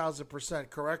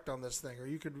 4,000% correct on this thing, or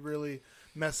you could really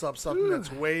mess up something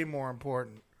that's way more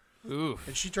important. Oof.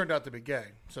 And she turned out to be gay,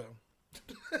 so.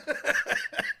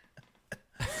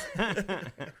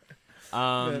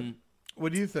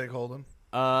 What do you think, Holden?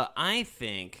 I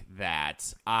think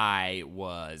that I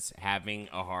was having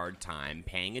a hard time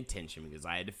paying attention because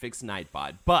I had to fix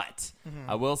Nightbot. But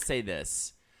I will say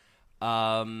this.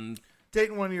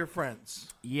 dating one of your friends.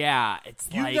 Yeah,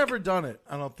 You've never done it,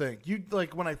 I don't think. You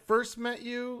like when I first met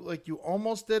you, like you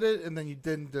almost did it and then you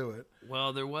didn't do it.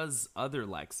 Well, there was other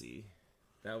Lexi.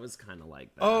 That was kind of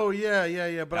like that. Oh yeah.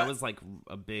 But that was like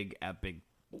a big, epic,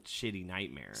 shitty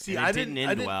nightmare. See, and it didn't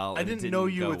end well. I didn't know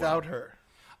you without her.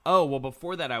 Oh well,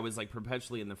 before that, I was like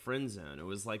perpetually in the friend zone. It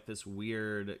was like this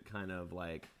weird kind of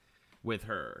like with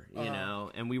her, you know,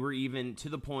 and we were even to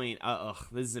the point.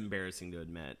 This is embarrassing to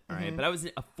admit, all right? But I was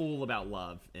a fool about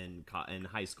love in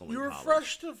high school. You and were college.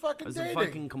 fresh to fucking I was dating. a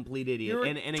fucking complete idiot. You were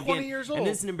and 20 again, years old. And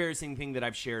this is an embarrassing thing that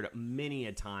I've shared many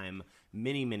a time.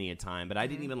 But I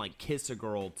didn't even like kiss a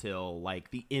girl till like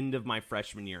the end of my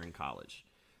freshman year in college.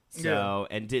 So,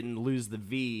 and didn't lose the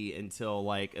V until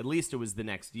like, at least it was the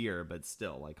next year, but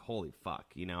still like, holy fuck,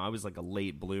 you know, I was like a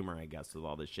late bloomer, I guess, with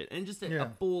all this shit and just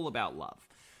a fool about love.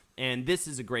 And this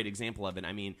is a great example of it.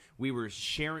 I mean, we were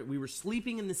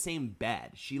sleeping in the same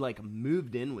bed. She like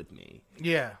moved in with me.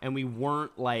 Yeah. And we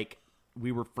weren't like,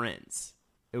 we were friends.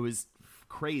 It was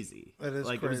crazy. That is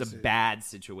like crazy. It was a bad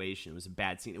situation. It was a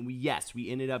bad scene. And we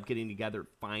ended up getting together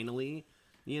finally,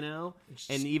 you know?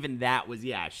 And even that was,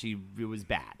 it was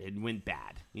bad. It went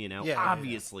bad, you know? Yeah,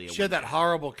 Obviously. She had that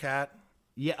horrible cat.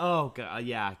 Yeah. Oh, God.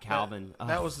 Yeah. Calvin.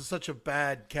 That was such a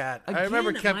bad cat. Again, I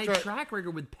remember my track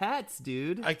record with pets,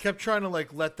 dude. I kept trying to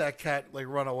like let that cat like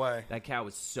run away. That cat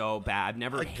was so bad. I've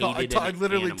never hated I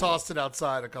literally animal. tossed it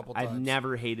outside a couple times. I've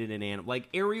never hated an animal. Like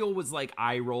Ariel was like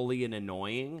eye rolly and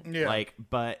annoying. Yeah. Like,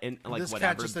 but and like this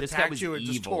whatever. Cat just this attacked cat was you and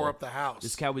evil. just tore up the house.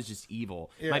 This cat was just evil.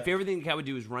 Yeah. My favorite thing the cat would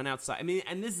do is run outside. I mean,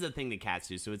 and this is the thing that cats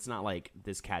do. So it's not like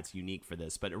this cat's unique for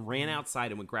this, but it ran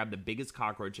outside and would grab the biggest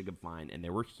cockroach it could find, and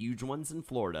there were huge ones in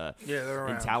Florida.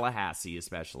 Yeah. In Tallahassee,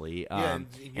 especially. In and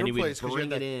he your place, would bring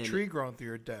you had it that in. tree growing through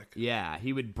your deck. Yeah,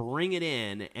 he would bring it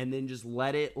in and then just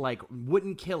let it, like,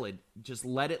 wouldn't kill it. Just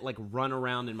let it, like, run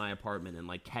around in my apartment and,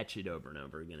 like, catch it over and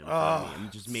over again in front of me. And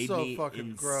it just made me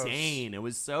insane. Gross. It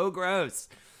was so gross.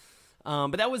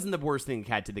 But that wasn't the worst thing the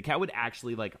cat did. The cat would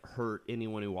actually, like, hurt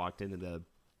anyone who walked into the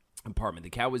apartment.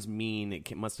 The cat was mean.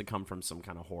 It must have come from some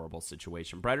kind of horrible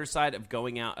situation. Brighter side of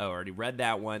going out. Oh, I already read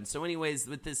that one. So anyways,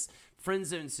 with this friend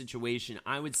zone situation,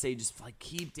 I would say just like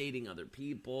keep dating other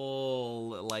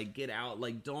people, like get out,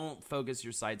 like don't focus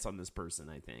your sights on this person,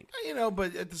 I think. You know,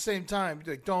 but at the same time,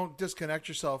 like don't disconnect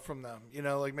yourself from them. You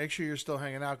know, like make sure you're still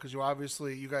hanging out because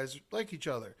you guys like each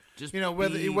other. Just, you know,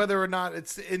 whether or not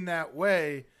it's in that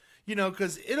way. You know,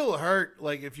 because it'll hurt,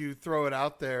 like, if you throw it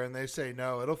out there and they say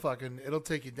no, it'll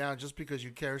take you down just because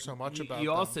you care so much about them.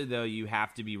 You also, though, you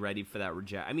have to be ready for that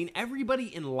rejection. I mean,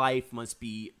 everybody in life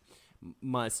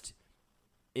must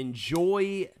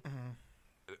enjoy,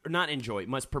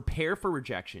 must prepare for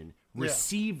rejection,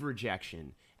 receive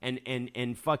rejection,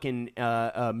 and fucking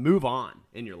move on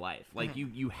in your life. Like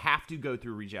you have to go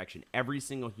through rejection. Every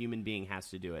single human being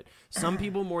has to do it. Some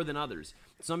people more than others.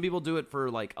 Some people do it for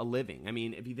like a living. I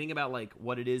mean, if you think about like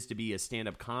what it is to be a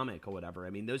stand-up comic or whatever, I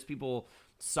mean, those people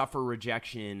suffer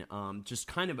rejection just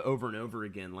kind of over and over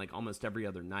again, like almost every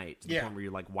other night to the point where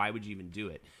you're like, why would you even do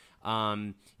it?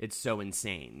 It's so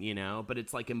insane, you know, but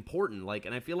it's like important. Like,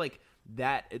 and I feel like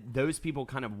that those people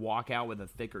kind of walk out with a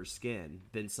thicker skin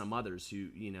than some others who,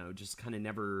 you know, just kind of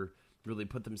never really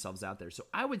put themselves out there. So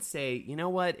I would say, you know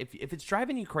what, if it's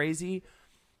driving you crazy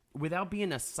without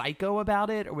being a psycho about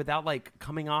it or without like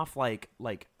coming off like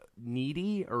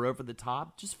needy or over the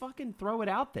top, just fucking throw it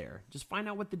out there. Just find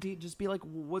out just be like,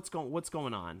 what's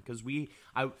going on? Cause you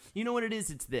know what it is?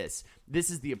 It's this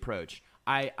is the approach.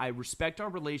 I respect our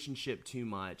relationship too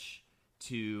much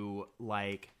to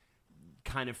like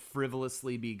kind of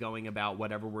frivolously be going about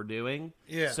whatever we're doing.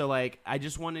 Yeah. So like, I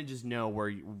just want to just know where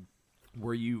you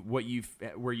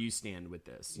stand with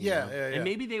this. You know? And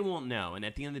maybe they won't know. And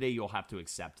at the end of the day, you'll have to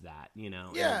accept that, you know?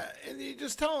 Yeah. And you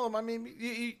just tell them, I mean,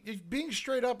 you being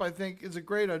straight up, I think is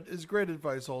great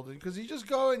advice, Holden, because you just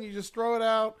go and you just throw it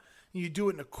out. You do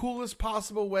it in the coolest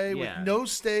possible way with no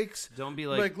stakes. Don't be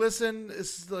like, listen,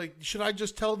 it's like, should I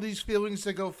just tell these feelings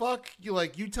to go fuck?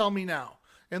 You tell me now.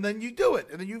 And then you do it.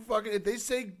 And then you fucking, if they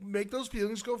say make those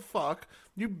feelings go fuck,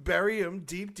 you bury them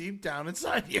deep, deep down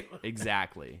inside you.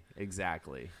 Exactly.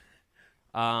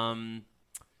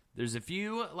 There's a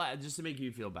few, just to make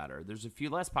you feel better, there's a few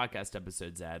less podcast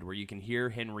episodes, Ed, where you can hear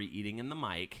Henry eating in the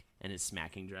mic, and his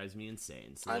smacking drives me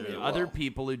insane. So there are other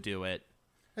people who do it.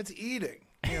 That's eating.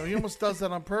 You know, he almost does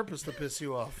that on purpose to piss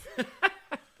you off.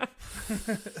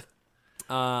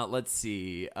 Let's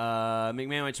see.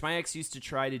 McMahon, my ex used to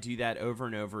try to do that over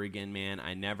and over again, man.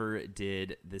 I never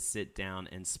did the sit down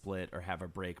and split or have a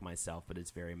break myself, but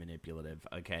it's very manipulative.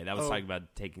 Okay, that was talking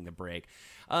about taking the break.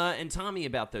 And Tommy,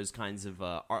 about those kinds of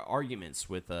arguments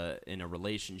in a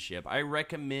relationship, I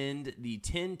recommend the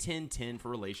 10-10-10 for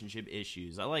relationship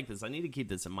issues. I like this. I need to keep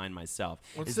this in mind myself.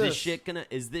 What's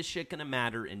is this shit gonna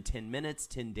matter in 10 minutes,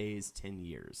 10 days, 10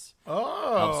 years?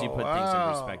 Oh, helps you put things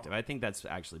in perspective. I think that's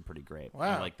actually pretty great.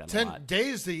 Wow. I like that 10 a lot.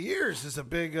 days to years is a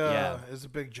big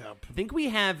jump. I think we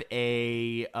have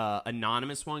a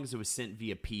anonymous one because it was sent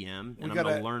via PM, and I'm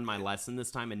going to learn my lesson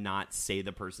this time and not say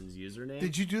the person's username.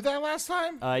 Did you do that last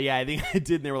time? Yeah, I think I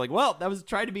did. And they were like, well, that was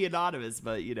trying to be anonymous,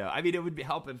 but, I mean, it would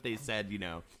help if they said,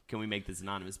 can we make this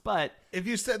anonymous? But if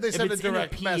you said they sent a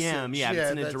direct PM, message, yeah,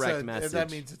 it's in a direct message. That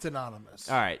means it's anonymous.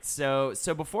 All right, so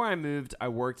before I moved, I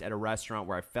worked at a restaurant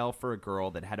where I fell for a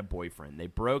girl that had a boyfriend. They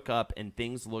broke up, and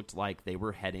things looked like they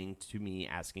were heading to me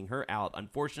asking her out.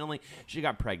 Unfortunately, she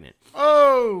got pregnant.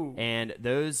 Oh! And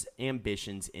those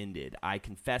ambitions ended. I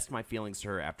confessed my feelings to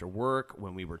her after work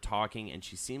when we were talking, and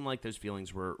she seemed like those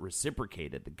feelings were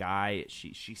reciprocated. The guy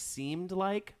she seemed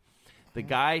like, the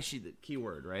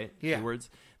keyword, right? Yeah. Keywords.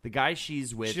 The guy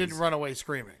she's with. She didn't run away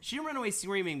screaming. She didn't run away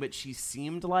screaming, but she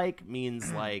seemed like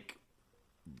means like,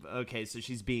 okay, so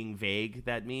she's being vague.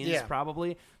 That means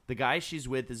probably. The guy she's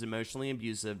with is emotionally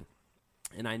abusive,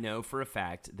 and I know for a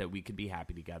fact that we could be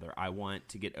happy together. I want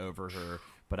to get over her,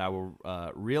 but I will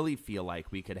really feel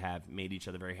like we could have made each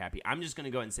other very happy. I'm just going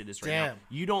to go ahead and say this right now.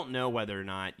 You don't know whether or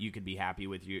not you could be happy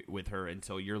with her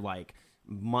until you're like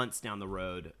months down the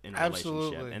road in a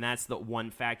relationship. And that's the one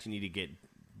fact you need to get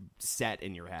set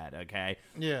in your head, okay?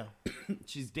 Yeah.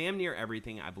 She's damn near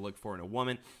everything I've looked for in a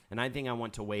woman, and I think I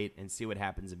want to wait and see what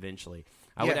happens eventually.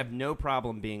 I would have no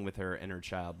problem being with her and her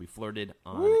child. We flirted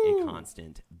on a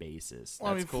constant basis.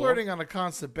 Well, That's cool. Flirting on a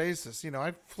constant basis.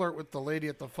 I flirt with the lady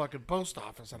at the fucking post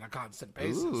office on a constant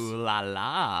basis. Ooh la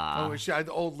la.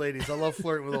 Old ladies. I love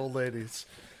flirting with old ladies.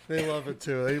 They love it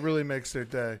too. It really makes their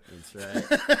day. That's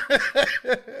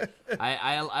right.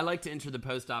 I like to enter the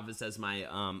post office as my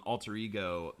alter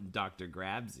ego, Dr.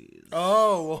 Grabsies.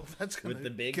 Oh, well, that's going with the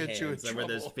big get you in hands over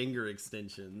those finger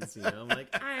extensions. I'm like,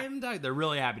 I'm Doc. They're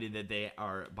really happy that they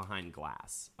are behind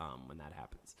glass when that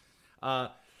happens.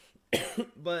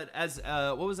 But as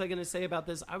what was I going to say about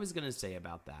this? I was going to say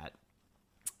about that.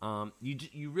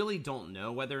 You really don't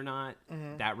know whether or not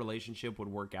that relationship would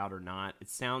work out or not. It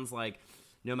sounds like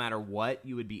no matter what,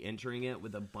 you would be entering it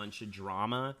with a bunch of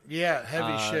drama. Yeah,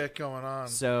 heavy shit going on.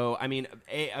 So, I mean,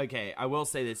 okay, I will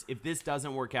say this. If this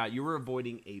doesn't work out, you were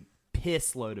avoiding a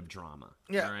piss load of drama.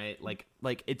 Yeah. All right?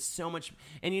 Like it's so much.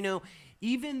 And,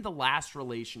 even the last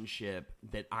relationship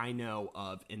that I know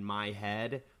of in my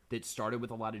head that started with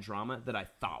a lot of drama that I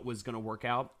thought was going to work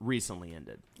out recently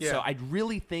ended. Yeah. So I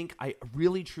really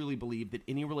truly believe that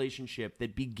any relationship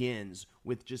that begins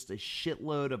with just a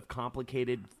shitload of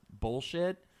complicated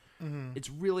bullshit, it's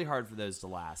really hard for those to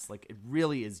last. Like, it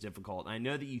really is difficult. And I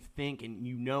know that you think and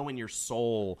in your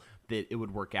soul that it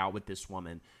would work out with this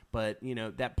woman, but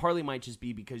that partly might just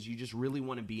be because you just really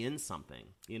want to be in something,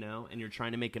 and you're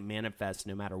trying to make it manifest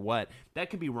no matter what. That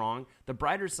could be wrong. The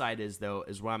brighter side is what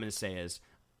I'm going to say is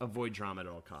avoid drama at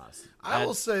all costs. I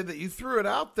will say that you threw it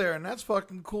out there, and that's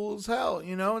fucking cool as hell,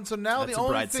 And so now the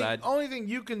only thing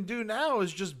you can do now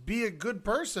is just be a good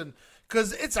person,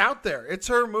 because it's out there. It's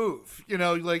her move,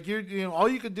 all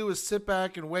you can do is sit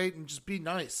back and wait and just be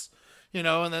nice,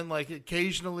 and then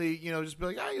occasionally, just be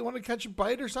like, you want to catch a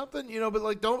bite or something,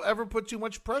 but don't ever put too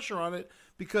much pressure on it,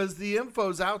 because the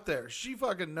info's out there. She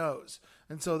fucking knows.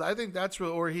 And so I think that's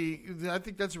I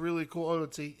think that's really cool. Oh,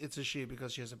 it's a she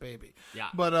because she has a baby. Yeah.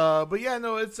 But yeah,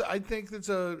 no, I think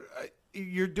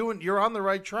you're on the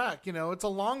right track. It's a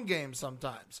long game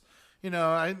sometimes.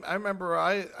 I remember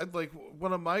I like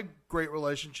one of my great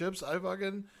relationships. I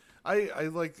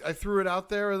threw it out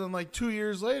there, and then 2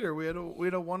 years later we had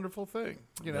a wonderful thing.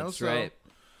 That's right.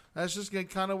 That's just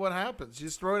kind of what happens. You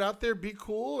just throw it out there, be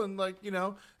cool, and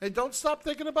and don't stop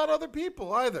thinking about other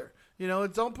people either.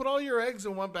 Don't put all your eggs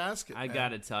in one basket. I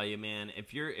gotta tell you, man,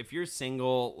 if you're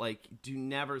single, do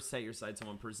never set your sights on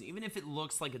one person, even if it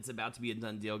looks like it's about to be a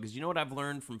done deal. Because you know what I've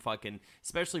learned from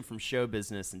especially from show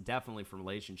business and definitely from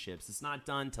relationships, it's not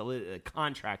done till a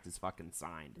contract is fucking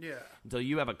signed. Yeah. Until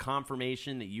you have a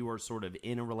confirmation that you are sort of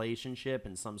in a relationship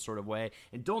in some sort of way,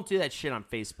 and don't do that shit on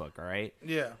Facebook. All right.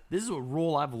 Yeah. This is a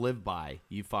rule I've lived by,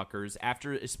 you fuckers.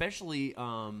 After especially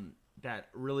that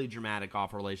really dramatic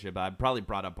off relationship I've probably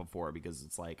brought up before, because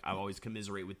it's I always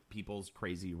commiserate with people's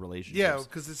crazy relationships. Yeah,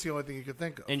 because it's the only thing you could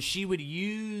think of. And she would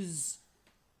use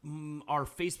our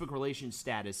Facebook relation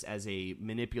status as a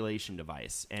manipulation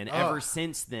device. And ever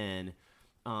since then,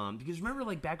 because remember,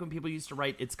 like, back when people used to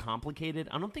write, it's complicated?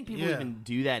 I don't think people even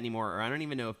do that anymore, or I don't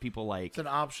even know if people, like... It's an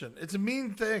option. It's a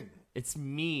mean thing. It's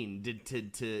mean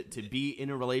to be in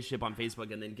a relationship on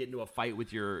Facebook and then get into a fight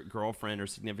with your girlfriend or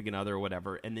significant other or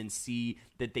whatever, and then see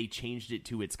that they changed it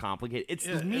to it's complicated. It's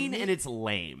mean and it's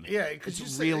lame. Yeah, because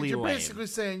you're basically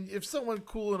saying, if someone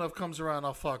cool enough comes around,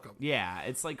 I'll fuck them. Yeah,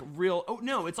 it's like real... Oh,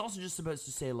 no, it's also just supposed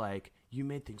to say, like, you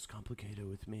made things complicated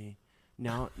with me.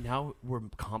 Now we're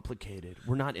complicated.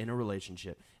 We're not in a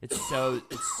relationship. It's so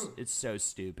so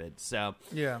stupid. So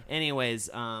yeah.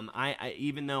 Anyways, I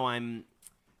even though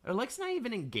Alexa's not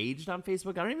even engaged on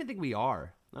Facebook. I don't even think we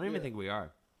are.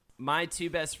 My two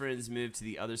best friends moved to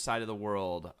the other side of the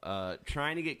world,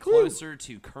 trying to get closer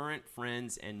to current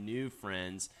friends and new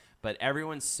friends, but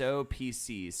everyone's so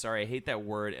PC. Sorry, I hate that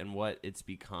word and what it's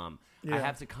become. Yeah. I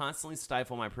have to constantly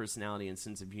stifle my personality and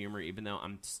sense of humor, even though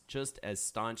I'm just as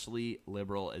staunchly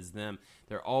liberal as them.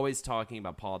 They're always talking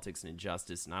about politics and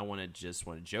injustice, and I just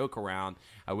want to joke around.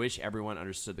 I wish everyone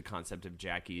understood the concept of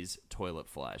Jackie's toilet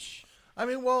flush.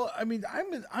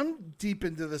 I'm deep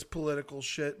into this political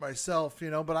shit myself,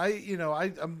 but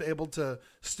I'm able to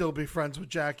still be friends with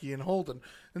Jackie and Holden.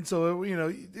 And so,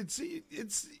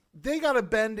 it's they got to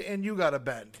bend and you got to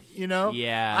bend,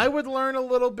 Yeah. I would learn a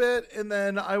little bit, and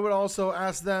then I would also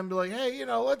ask them, be like, hey,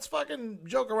 let's fucking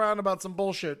joke around about some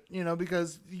bullshit,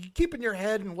 because keeping your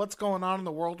head in what's going on in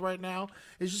the world right now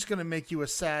is just going to make you a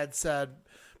sad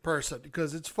person,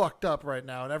 because it's fucked up right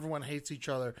now and everyone hates each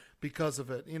other because of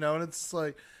it, and it's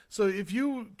like, so if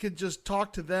you could just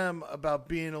talk to them about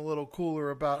being a little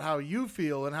cooler about how you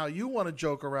feel and how you want to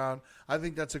joke around, I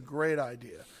think that's a great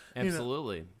idea.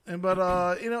 Absolutely. But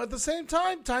at the same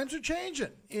time, times are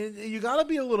changing. You got to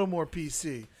be a little more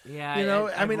PC. Yeah.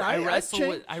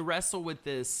 I wrestle with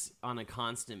this on a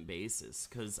constant basis,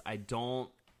 because I don't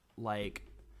like.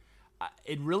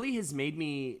 It really has made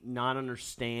me not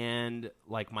understand,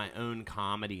 like, my own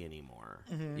comedy anymore.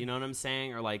 Mm-hmm. You know what I'm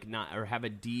saying? Or have a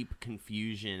deep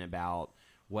confusion about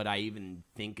what I even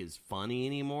think is funny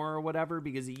anymore or whatever,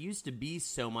 because it used to be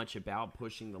so much about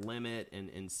pushing the limit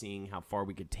and seeing how far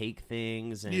we could take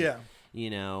things. And,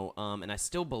 and I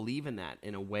still believe in that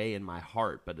in a way in my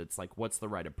heart, but it's like, what's the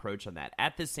right approach on that?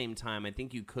 At the same time, I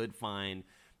think you could find...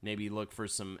 Maybe look for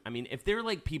some... I mean, if they're,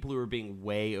 like, people who are being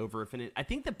way over-offended... I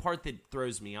think the part that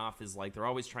throws me off is, like, they're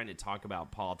always trying to talk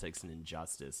about politics and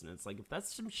injustice. And it's like, if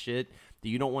that's some shit that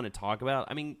you don't want to talk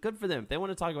about... I mean, good for them. If they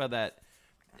want to talk about that,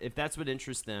 if that's what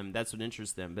interests them, that's what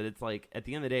interests them. But it's like, at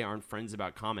the end of the day, aren't friends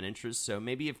about common interests? So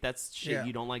maybe if that's shit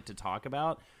you don't like to talk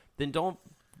about, then don't...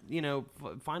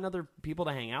 find other people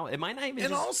to hang out. It might not even.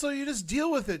 And also, you just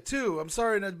deal with it too. I'm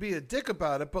sorry not to be a dick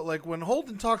about it, but like when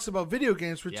Holden talks about video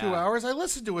games for 2 hours, I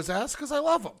listen to his ass because I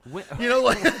love him.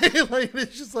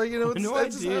 It's just like When do I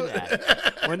do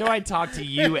that? When do I talk to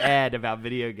you, Ed, about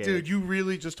video games? Dude, you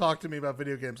really just talk to me about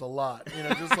video games a lot.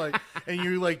 Just like, and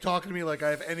you like talking to me like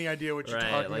I have any idea what you're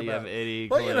talking about. You have any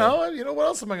but you know what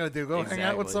else am I going to do? Go hang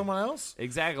out with someone else?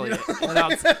 Exactly.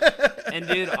 And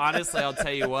dude, honestly, I'll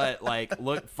tell you what. Like,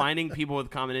 look. Finding people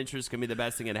with common interests can be the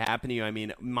best thing that happen to you. I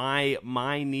mean, my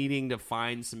needing to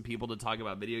find some people to talk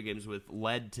about video games with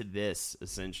led to this,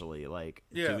 essentially. Like,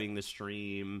 doing the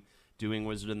stream, doing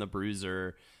Wizard and the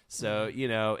Bruiser. So,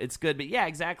 it's good. But, yeah,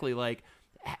 exactly. Like,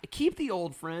 keep the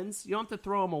old friends. You don't have to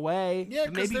throw them away. Yeah,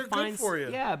 because they're good for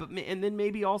you. Yeah, and then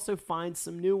maybe also find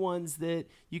some new ones that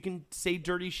you can say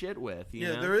dirty shit with. You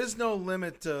know? There is no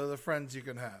limit to the friends you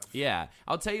can have. Yeah,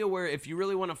 I'll tell you where, if you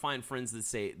really want to find friends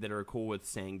that are cool with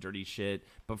saying dirty shit,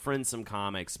 befriend some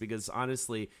comics, because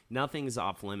honestly, nothing's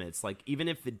off limits. Like, even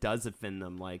if it does offend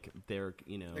them, like, they're,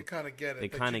 they kind of get it. They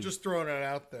kind of just throwing it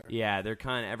out there. Yeah,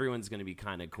 everyone's going to be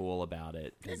kind of cool about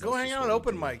it. Yeah, go hang out at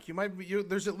open mic.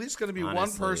 There's at least going to be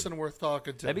one person worth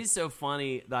talking to. That'd be so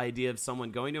funny, the idea of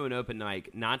someone going to an open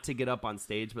mic, not to get up on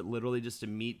stage, but literally just to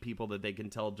meet people that they can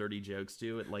tell dirty jokes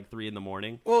to at like 3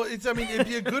 a.m. Well, it'd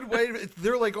be a good way.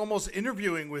 They're like almost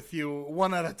interviewing with you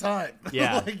one at a time.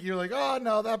 Yeah. Like, you're like, oh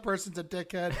no, that person's a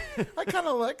dickhead. I kind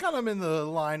of am in the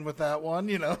line with that one,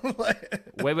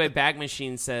 Way Back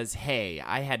Machine says, hey,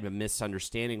 I had a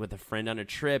misunderstanding with a friend on a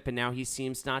trip, and now he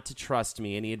seems not to trust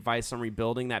me. Any advice on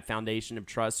rebuilding that foundation of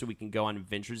trust so we can go on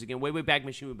adventures again? Way Back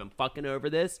Machine, we've been fucking over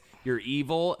this. You're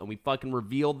evil, and we fucking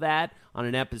revealed that on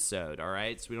an episode, all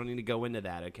right? So we don't need to go into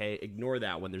that, okay? Ignore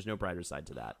that one. There's no brighter side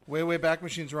to that. Way Back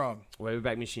Machine's wrong. Way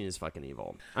Back Machine is fucking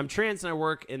evil. I'm trans and I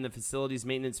work in the facilities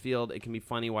maintenance field. It can be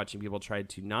funny watching people try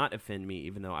to not offend me,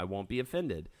 even though I won't be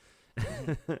offended.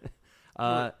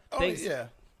 Thanks. Yeah.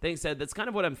 Thanks, Ed. That's kind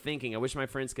of what I'm thinking. I wish my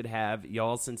friends could have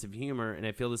y'all's sense of humor, and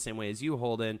I feel the same way as you,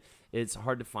 Holden. It's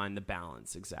hard to find the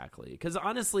balance, exactly. Because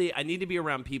honestly, I need to be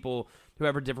around people who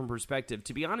have a different perspective.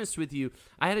 To be honest with you,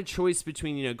 I had a choice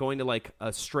between, going to like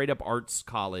a straight-up arts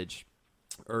college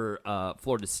or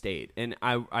Florida State. And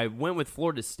I went with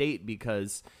Florida State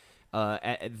because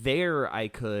there I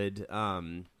could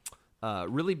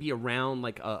really be around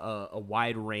like a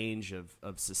wide range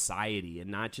of society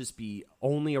and not just be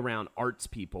only around arts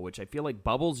people, which I feel like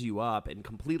bubbles you up and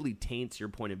completely taints your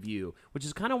point of view, which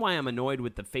is kind of why I'm annoyed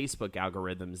with the Facebook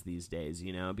algorithms these days,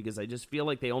 because I just feel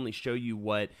like they only show you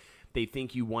what they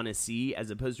think you want to see as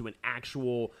opposed to an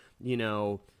actual,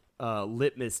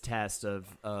 litmus test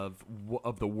of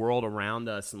the world around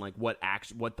us and like what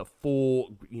the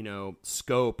full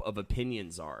scope of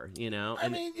opinions are. I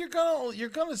mean, you're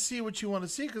gonna see what you want to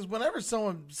see because whenever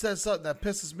someone says something that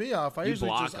pisses me off, I just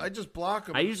block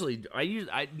them.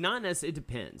 It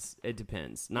depends. It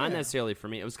depends. Not necessarily for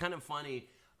me. It was kind of funny.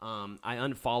 I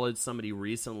unfollowed somebody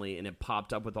recently and it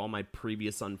popped up with all my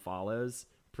previous unfollows.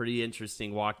 Pretty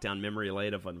interesting walk down memory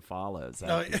lane of unfollows.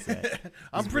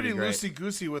 I'm pretty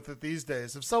loosey-goosey with it these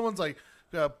days. If someone's like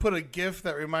put a GIF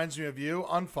that reminds me of you,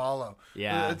 unfollow.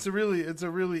 Yeah, it's a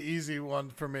really easy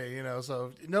one for me.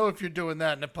 So if you're doing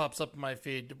that and it pops up in my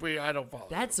feed, I don't follow.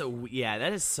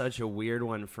 That is such a weird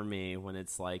one for me when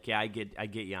it's like, I get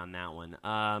you on that one.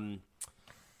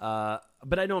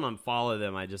 But I don't unfollow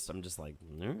them. I'm just like,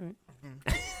 all right.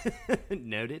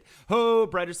 Noted. Oh,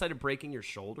 brighter side of breaking your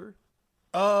shoulder.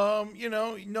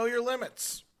 Know your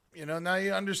limits. Now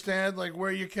you understand like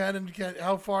where you can and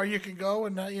how far you can go,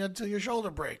 and not until your shoulder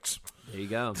breaks. There you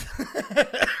go.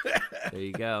 There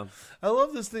you go. I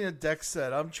love this thing that Dex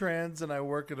said. I'm trans and I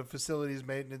work at a facilities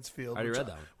maintenance field. I already read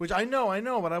that one. Which I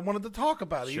know, but I wanted to talk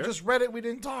about it. Sure. You just read it. We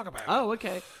didn't talk about it. Oh,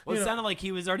 okay. Well, it sounded like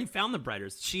he was already found the brighter.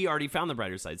 She already found the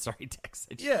brighter side. Sorry, Dex.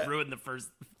 I just ruined the first.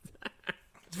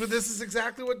 But this is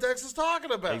exactly what Dex is talking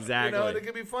about. Exactly. And it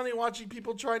can be funny watching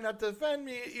people try not to offend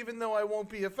me, even though I won't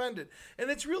be offended.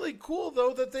 And it's really cool,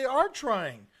 though, that they are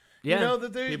trying. Yeah,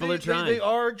 that people are trying. They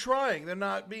are trying. They're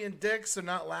not being dicks. They're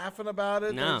not laughing about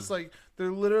it. No. It's like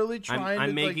they're literally trying I'm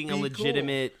to making be a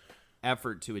legitimate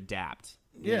effort to adapt.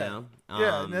 Yeah,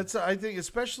 and that's I think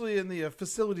especially in the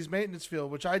facilities maintenance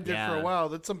field, which I did for a while.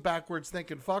 That's some backwards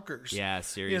thinking fuckers. Yeah,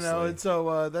 seriously. And so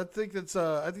I think that's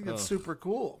super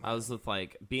cool. I was with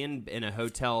like being in a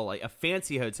hotel, like a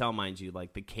fancy hotel, mind you,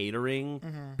 like the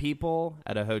catering people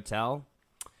at a hotel.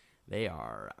 They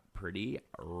are pretty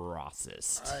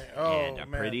racist and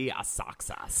pretty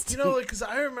sexist. Because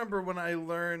I remember when I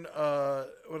learned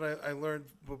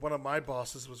one of my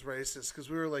bosses was racist because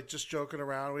we were like just joking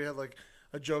around. We had like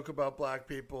a joke about black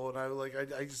people, and I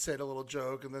just said a little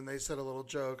joke, and then they said a little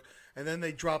joke, and then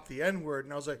they dropped the N-word,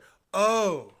 and I was like,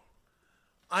 oh,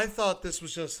 I thought this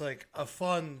was just like a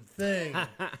fun thing.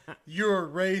 You're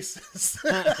racist.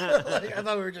 I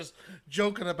thought we were just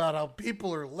joking about how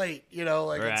people are late,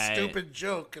 a stupid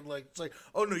joke, and like it's like,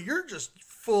 oh no, you're just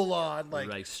full on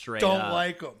like straight don't up.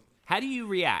 like them. How do you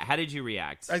react? How did you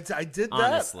react? I did that.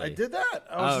 Honestly. I did that.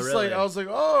 I was really? I was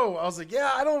like,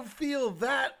 yeah, I don't feel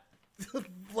that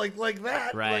like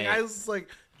that. Right. Like I was like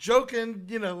joking,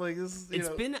 like this.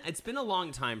 It's been a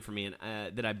long time for me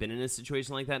that I've been in a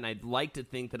situation like that, and I'd like to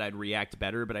think that I'd react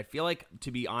better. But I feel like,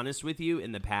 to be honest with you,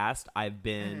 in the past I've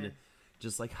been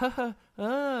just like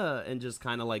and just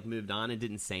kind of like moved on and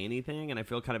didn't say anything, and I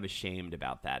feel kind of ashamed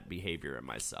about that behavior in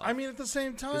myself. I mean, at the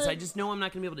same time, because I just know I'm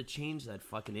not gonna be able to change that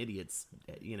fucking idiot's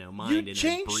mind. You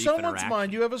changed someone's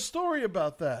mind. You have a story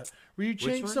about that where you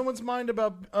changed someone's mind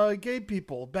about gay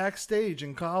people backstage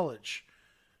in college.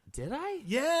 Did I?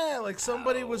 Yeah, like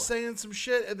somebody was saying some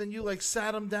shit, and then you like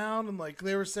sat them down, and like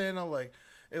they were saying,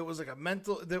 it was like a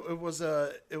mental. It was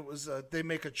they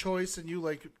make a choice, and you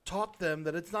like taught them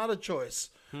that it's not a choice.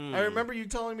 I remember you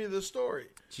telling me this story.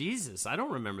 Jesus, I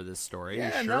don't remember this story.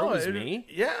 Yeah, you sure it was me?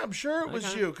 Yeah, I'm sure it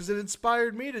was you because it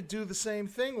inspired me to do the same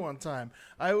thing one time.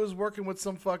 I was working with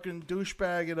some fucking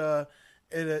douchebag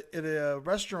at a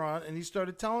restaurant, and he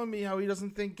started telling me how he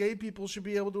doesn't think gay people should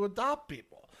be able to adopt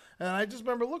people. And I just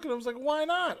remember looking at him, I was like, why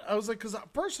not? I was like, because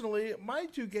personally, my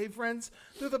two gay friends,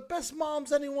 they're the best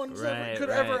moms anyone could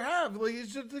ever have. Like,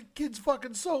 it's just, the kid's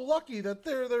fucking so lucky that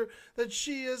that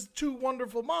she has two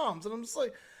wonderful moms. And I was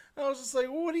just like,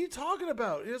 well, what are you talking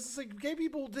about? It's just like, gay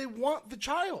people, they want the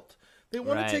child. They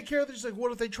want to take care of it. She's like,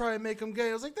 what if they try and make them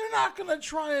gay? I was like, they're not going to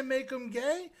try and make them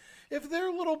gay. If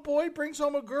their little boy brings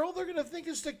home a girl, they're going to think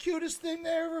it's the cutest thing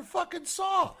they ever fucking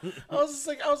saw. I was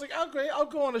like, oh, great, I'll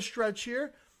go on a stretch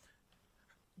here.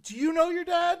 Do you know your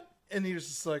dad? And he was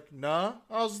just like, nah.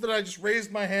 Then I just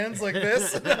raised my hands like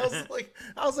this. And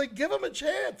I was like, give him a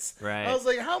chance. Right. I was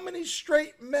like, how many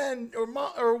straight men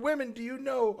or women do you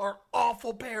know are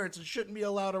awful parents and shouldn't be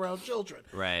allowed around children?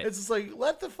 Right. It's just like,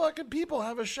 let the fucking people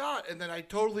have a shot. And then I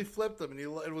totally flipped him, and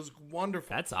it was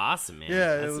wonderful. That's awesome, man.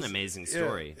 Yeah, That's an amazing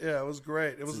story. Yeah, it was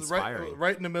great. It was inspiring.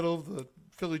 right in the middle of the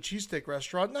Philly cheesesteak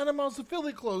restaurant. 9 miles to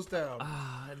Philly closed down.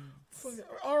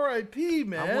 R.I.P.,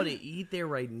 man. I want to eat there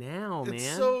right now, man.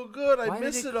 It's so good. I Why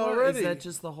miss did it already. Is that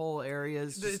just the whole area?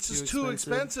 It's just too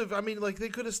expensive. I mean, like, they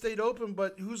could have stayed open,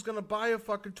 but who's going to buy a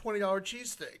fucking $20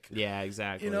 cheesesteak? Yeah,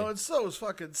 exactly. You know, it's so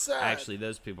fucking sad. Actually,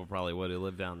 those people probably would have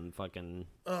lived down in fucking...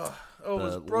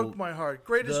 it broke my heart.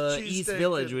 Greatest cheesesteak. East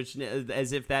Village, which,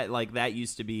 as if that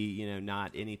used to be,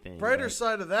 not anything. Brighter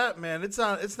side of that, man, it's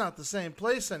not the same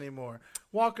place anymore.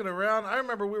 Walking around, I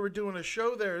remember we were doing a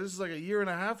show there. This is like a year and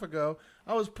a half ago.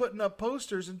 I was putting up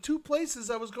posters in 2 places.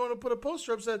 I was going to put a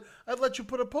poster up. Said I'd let you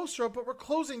put a poster up, but we're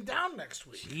closing down next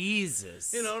week.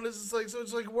 Jesus, and this is like, so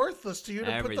it's like worthless to you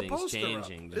to put the poster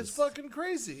changing. up. It's fucking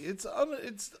crazy. It's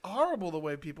horrible the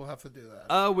way people have to do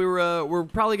that. We're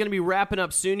probably going to be wrapping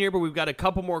up soon here, but we've got a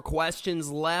couple more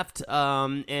questions left.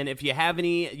 And if you have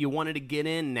any you wanted to get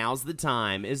in, now's the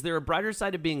time. Is there a brighter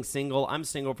side of being single? I'm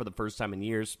single for the first time in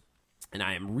years. And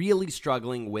I am really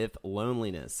struggling with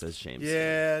loneliness, says James.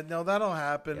 Yeah, no, that'll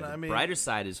happen. Yeah, I mean, brighter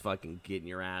side is fucking getting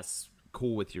your ass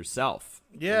cool with yourself.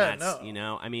 Yeah, and that's,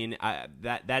 no. I mean,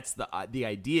 that's the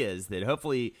idea is that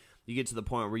hopefully you get to the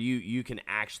point where you can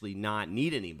actually not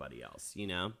need anybody else,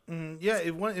 Yeah,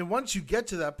 and once you get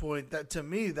to that point, that to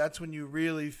me, that's when you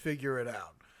really figure it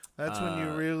out. That's when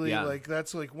you really,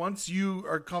 that's like, once you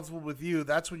are comfortable with you,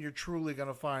 that's when you're truly going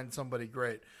to find somebody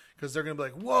great. Because they're going to be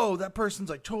like, whoa, that person's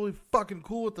like totally fucking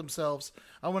cool with themselves.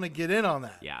 I want to get in on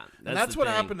that. Yeah. That's what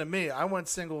happened to me. I went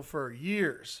single for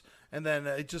years. And then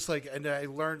and I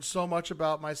learned so much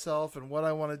about myself and what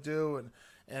I want to do.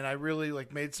 And I really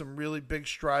made some really big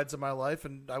strides in my life,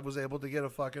 and I was able to get a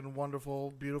fucking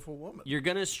wonderful, beautiful woman. You're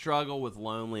going to struggle with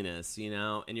loneliness,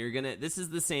 and you're going to – this is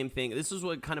the same thing. This was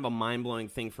what kind of a mind-blowing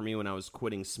thing for me when I was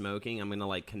quitting smoking. I'm going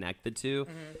to, connect the two.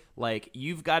 Mm-hmm.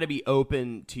 You've got to be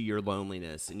open to your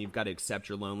loneliness, and you've got to accept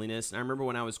your loneliness. And I remember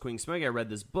when I was quitting smoking, I read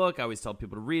this book. I always tell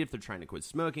people to read if they're trying to quit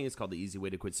smoking. It's called The Easy Way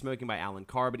to Quit Smoking by Alan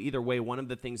Carr. But either way, one of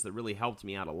the things that really helped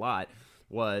me out a lot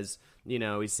was,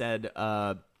 he said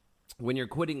when you're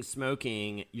quitting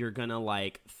smoking, you're gonna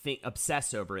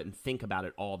obsess over it and think about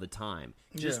it all the time.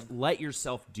 Just let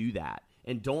yourself do that,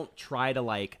 and don't try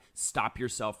to stop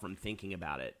yourself from thinking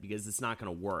about it, because it's not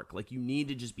gonna work. You need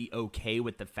to just be okay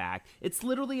with the fact it's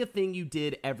literally a thing you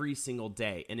did every single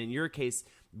day, and in your case,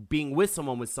 being with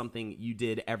someone was something you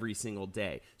did every single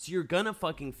day. So you're gonna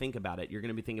fucking think about it. You're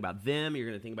gonna be thinking about them. You're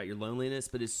gonna think about your loneliness.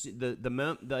 But it's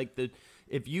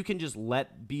if you can just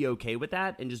be okay with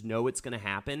that and just know it's going to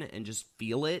happen and just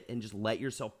feel it and just let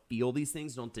yourself feel these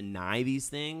things. Don't deny these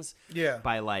things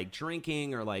by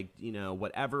drinking or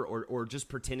whatever, or just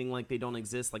pretending like they don't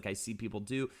exist like I see people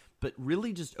do. But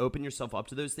really just open yourself up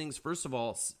to those things. First of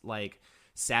all,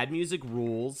 sad music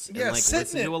rules, and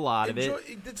listen to a lot of it.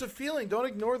 It's a feeling. Don't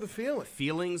ignore the feeling.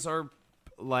 Feelings are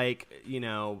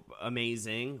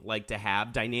amazing, to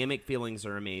have. Dynamic feelings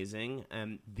are amazing,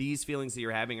 and these feelings that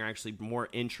you're having are actually more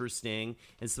interesting,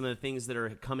 and some of the things that are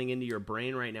coming into your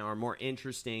brain right now are more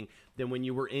interesting than when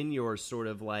you were in your sort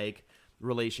of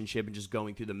relationship and just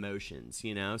going through the motions,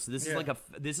 so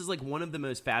this is one of the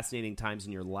most fascinating times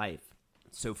in your life.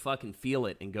 So fucking feel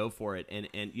it and go for it,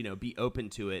 and be open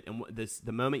to it, and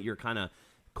the moment you're kind of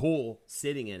cool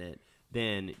sitting in it,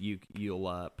 then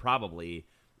you'll probably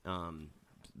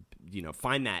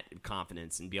find that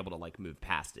confidence and be able to move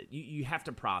past it. You have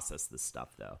to process this stuff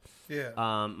though. Yeah.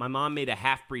 My mom made a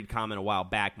half-breed comment a while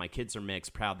back. My kids are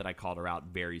mixed. Proud that I called her out.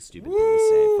 Very stupid thing to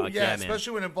say. Fuck yeah,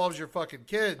 especially when it involves your fucking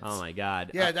kids. Oh my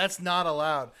God. Yeah, that's not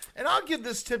allowed. And I'll give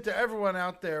this tip to everyone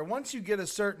out there. Once you get a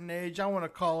certain age, I want to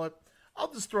call it,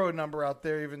 I'll just throw a number out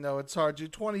there, even though it's hard to.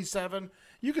 27.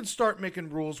 You can start making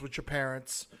rules with your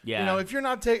parents. Yeah. If you're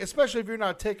not especially if you're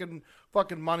not taking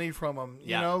fucking money from them.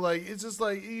 It's just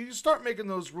you start making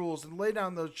those rules and lay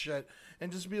down those shit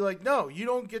and just be like, no, you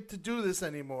don't get to do this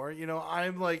anymore.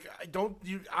 I'm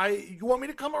you want me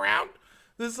to come around?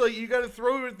 This is you got to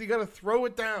throw it. You got to throw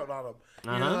it down on them.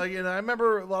 Uh-huh. I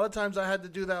remember a lot of times I had to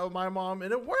do that with my mom,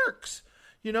 and it works.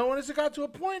 And as it got to a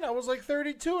point, I was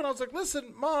 32, and I was like,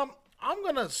 listen, Mom, I'm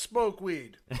going to smoke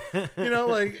weed. I've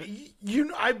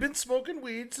been smoking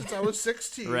weed since I was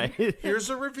 16. Right.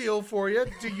 Here's a reveal for you.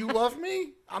 Do you love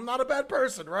me? I'm not a bad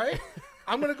person, right?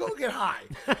 I'm going to go get high.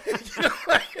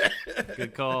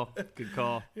 Good call.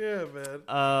 Yeah,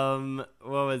 man.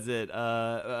 What was it?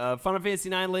 Final Fantasy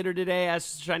 9 later today.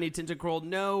 Ash Shiny Tentacruel.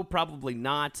 No, probably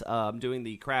not. I'm doing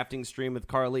the crafting stream with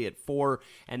Carly at 4,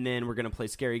 and then we're going to play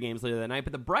scary games later that night.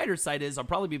 But the brighter side is I'll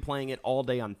probably be playing it all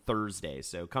day on Thursday.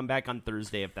 So come back on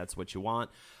Thursday if that's what you want.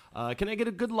 Can I get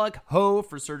a good luck ho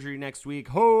for surgery next week?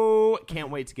 Ho! Can't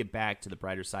wait to get back to the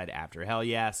brighter side after. Hell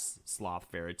yes,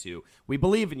 Sloth Farah 2. We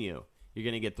believe in you. You're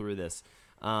going to get through this.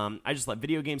 I just let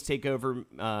video games take over.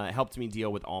 Helped me deal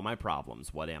with all my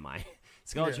problems. What am I?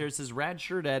 Scarlet Chair says, rad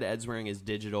shirt Ed. Ed's wearing his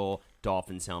digital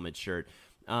Dolphins helmet shirt.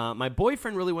 My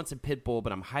boyfriend really wants a pit bull,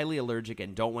 but I'm highly allergic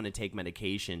and don't want to take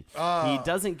medication. He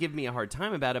doesn't give me a hard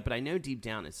time about it, but I know deep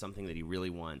down it's something that he really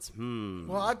wants.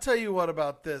 Well, I'll tell you what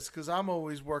about this, because I'm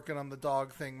always working on the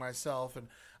dog thing myself, and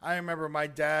I remember my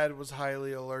dad was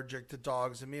highly allergic to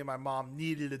dogs, and me and my mom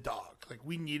needed a dog. Like,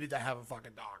 we needed to have a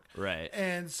fucking dog. Right.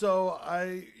 And so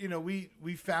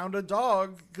we found a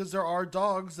dog, because there are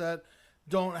dogs that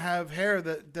don't have hair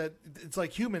that it's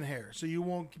like human hair, so you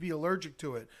won't be allergic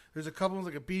to it. There's a couple of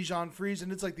like a Bichon Frise,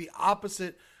 and it's like the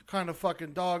opposite kind of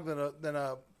fucking dog than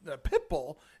a pit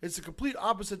bull. It's a complete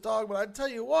opposite dog, but I tell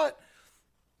you what,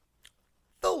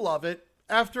 they'll love it.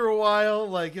 After a while,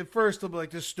 like at first they'll be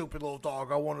like, this stupid little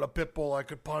dog, I wanted a pit bull I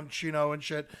could punch, and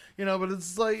shit, but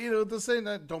it's like, the saying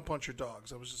that don't punch your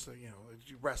dogs. I was just like,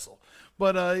 you wrestle,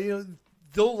 but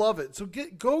they'll love it. So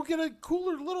go get a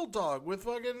cooler little dog with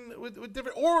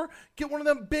different, or get one of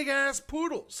them big ass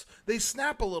poodles. They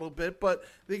snap a little bit, but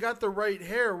they got the right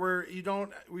hair where you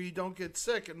don't get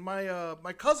sick. And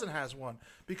my cousin has one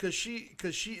because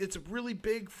it's a really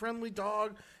big friendly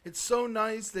dog. It's so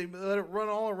nice. They let it run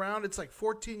all around. It's like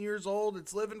 14 years old.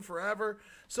 It's living forever.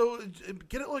 So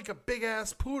get it like a big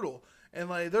ass poodle, and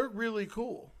like they're really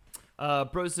cool.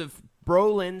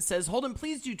 Brolin says, Holden,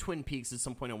 please do Twin Peaks at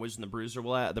some point on Wizard and the Bruiser.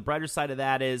 Well, the brighter side of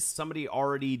that is somebody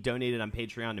already donated on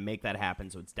Patreon to make that happen,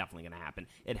 so it's definitely going to happen.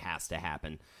 It has to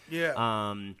happen. Yeah.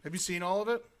 Have you seen all of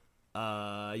it?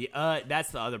 That's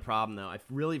the other problem, though. I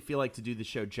really feel like to do the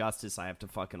show justice, I have to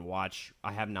fucking watch.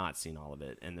 I have not seen all of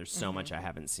it, and there's so much I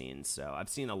haven't seen. So I've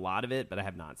seen a lot of it, but I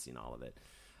have not seen all of it.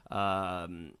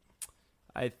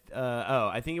 I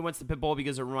think he wants the pit bull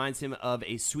because it reminds him of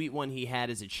a sweet one he had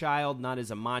as a child, not as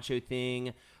a macho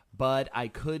thing, but I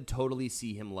could totally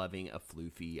see him loving a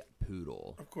floofy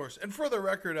poodle. Of course. And for the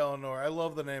record, Eleanor, I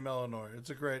love the name Eleanor. It's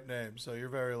a great name, so you're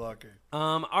very lucky.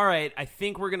 All right. I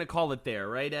think we're going to call it there,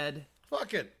 right, Ed?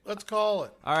 Fuck it. Let's call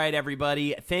it. All right,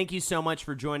 everybody. Thank you so much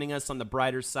for joining us on the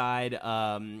brighter side.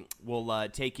 We'll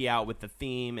take you out with the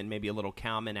theme and maybe a little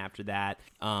Cowmen after that.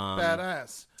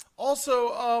 Badass. Also,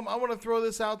 I want to throw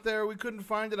this out there. We couldn't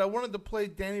find it. I wanted to play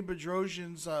Danny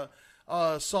Bedrosian's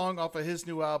song off of his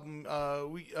new album.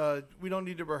 We don't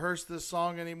need to rehearse this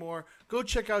song anymore. Go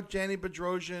check out Danny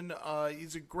Bedrosian.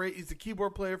 He's the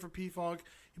keyboard player for P-Funk.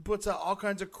 He puts out all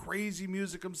kinds of crazy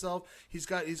music himself. He's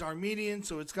Armenian,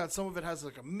 so it's got some of it has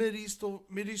like a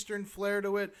Mid-Eastern flair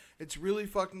to it. It's really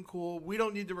fucking cool. We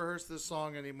don't need to rehearse this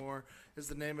song anymore is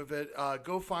the name of it.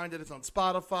 Go find it. It's on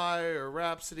Spotify or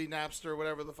Rhapsody, Napster,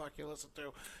 whatever the fuck you listen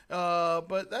to.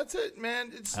 But that's it,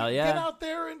 man. Get out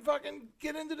there and fucking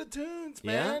get into the tunes,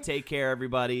 man. Yeah, take care,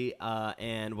 everybody.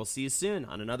 And we'll see you soon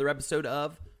on another episode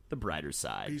of The Brighter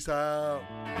Side. Peace out.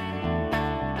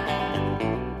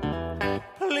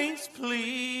 Please,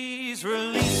 please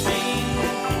release me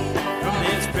from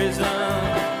this prison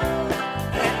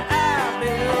that I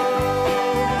built.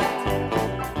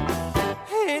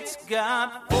 It's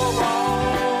got 4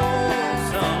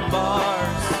 walls, some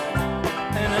bars,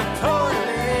 and a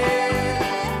toilet.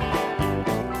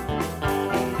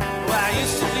 Well, I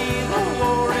used to be the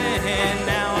warden, and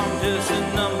now I'm just a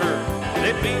number.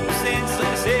 They beat me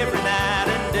senseless every night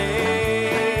and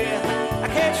day. I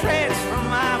catch rats from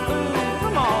my food.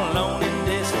 I'm all alone and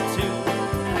destitute.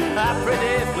 I pray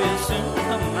death will soon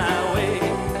come my way.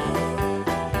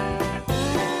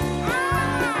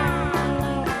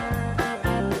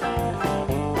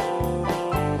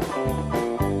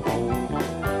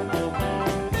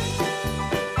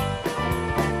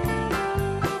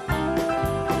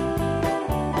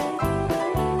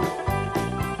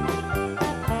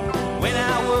 When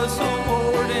I was a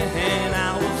warden, I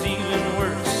was even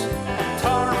worse.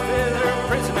 Tar feather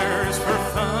prisoners for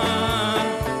fun.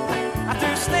 I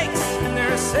threw snakes in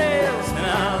their cells, and I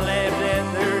laughed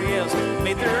at their yells.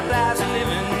 Made their lives a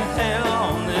living hell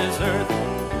on this earth.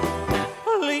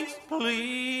 Please,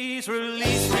 please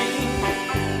release me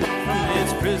from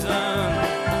this prison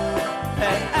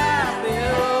that I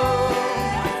built.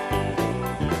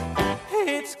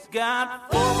 It's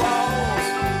got 4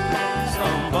 walls,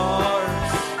 some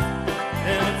bars,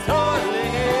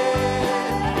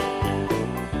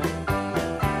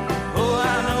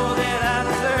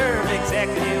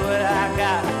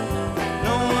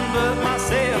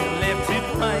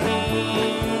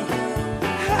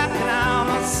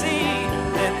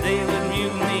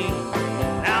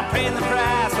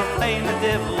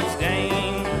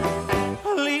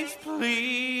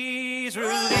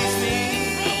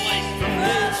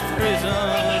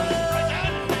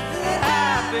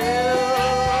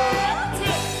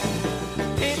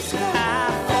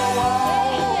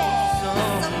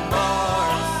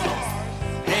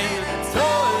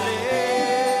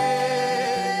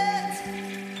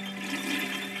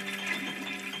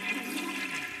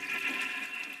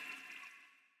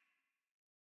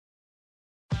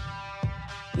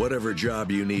 Whatever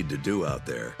job you need to do out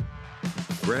there,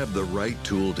 grab the right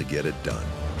tool to get it done.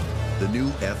 The new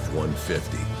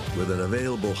F-150 with an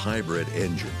available hybrid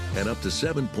engine and up to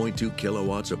 7.2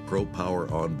 kilowatts of Pro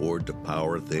Power on board to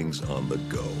power things on the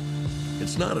go.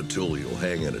 It's not a tool you'll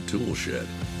hang in a tool shed,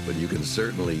 but you can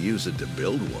certainly use it to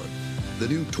build one. The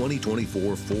new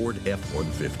 2024 Ford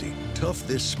F-150. Tough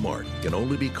this smart can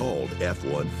only be called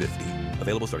F-150.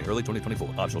 Available starting early 2024.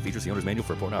 Optional features, the owner's manual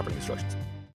for important operating instructions.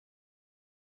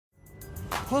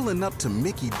 Pulling up to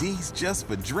Mickey D's just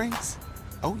for drinks?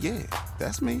 Oh yeah,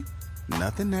 that's me.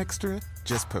 Nothing extra,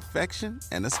 just perfection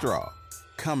and a straw.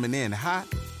 Coming in hot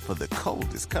for the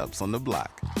coldest cups on the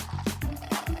block.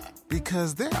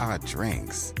 Because there are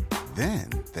drinks. Then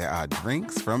there are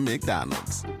drinks from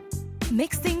McDonald's.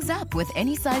 Mix things up with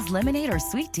any size lemonade or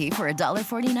sweet tea for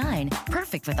 $1.49.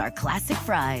 Perfect with our classic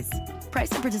fries.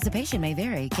 Price and participation may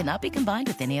vary. Cannot be combined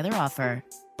with any other offer.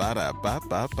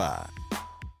 Ba-da-ba-ba-ba.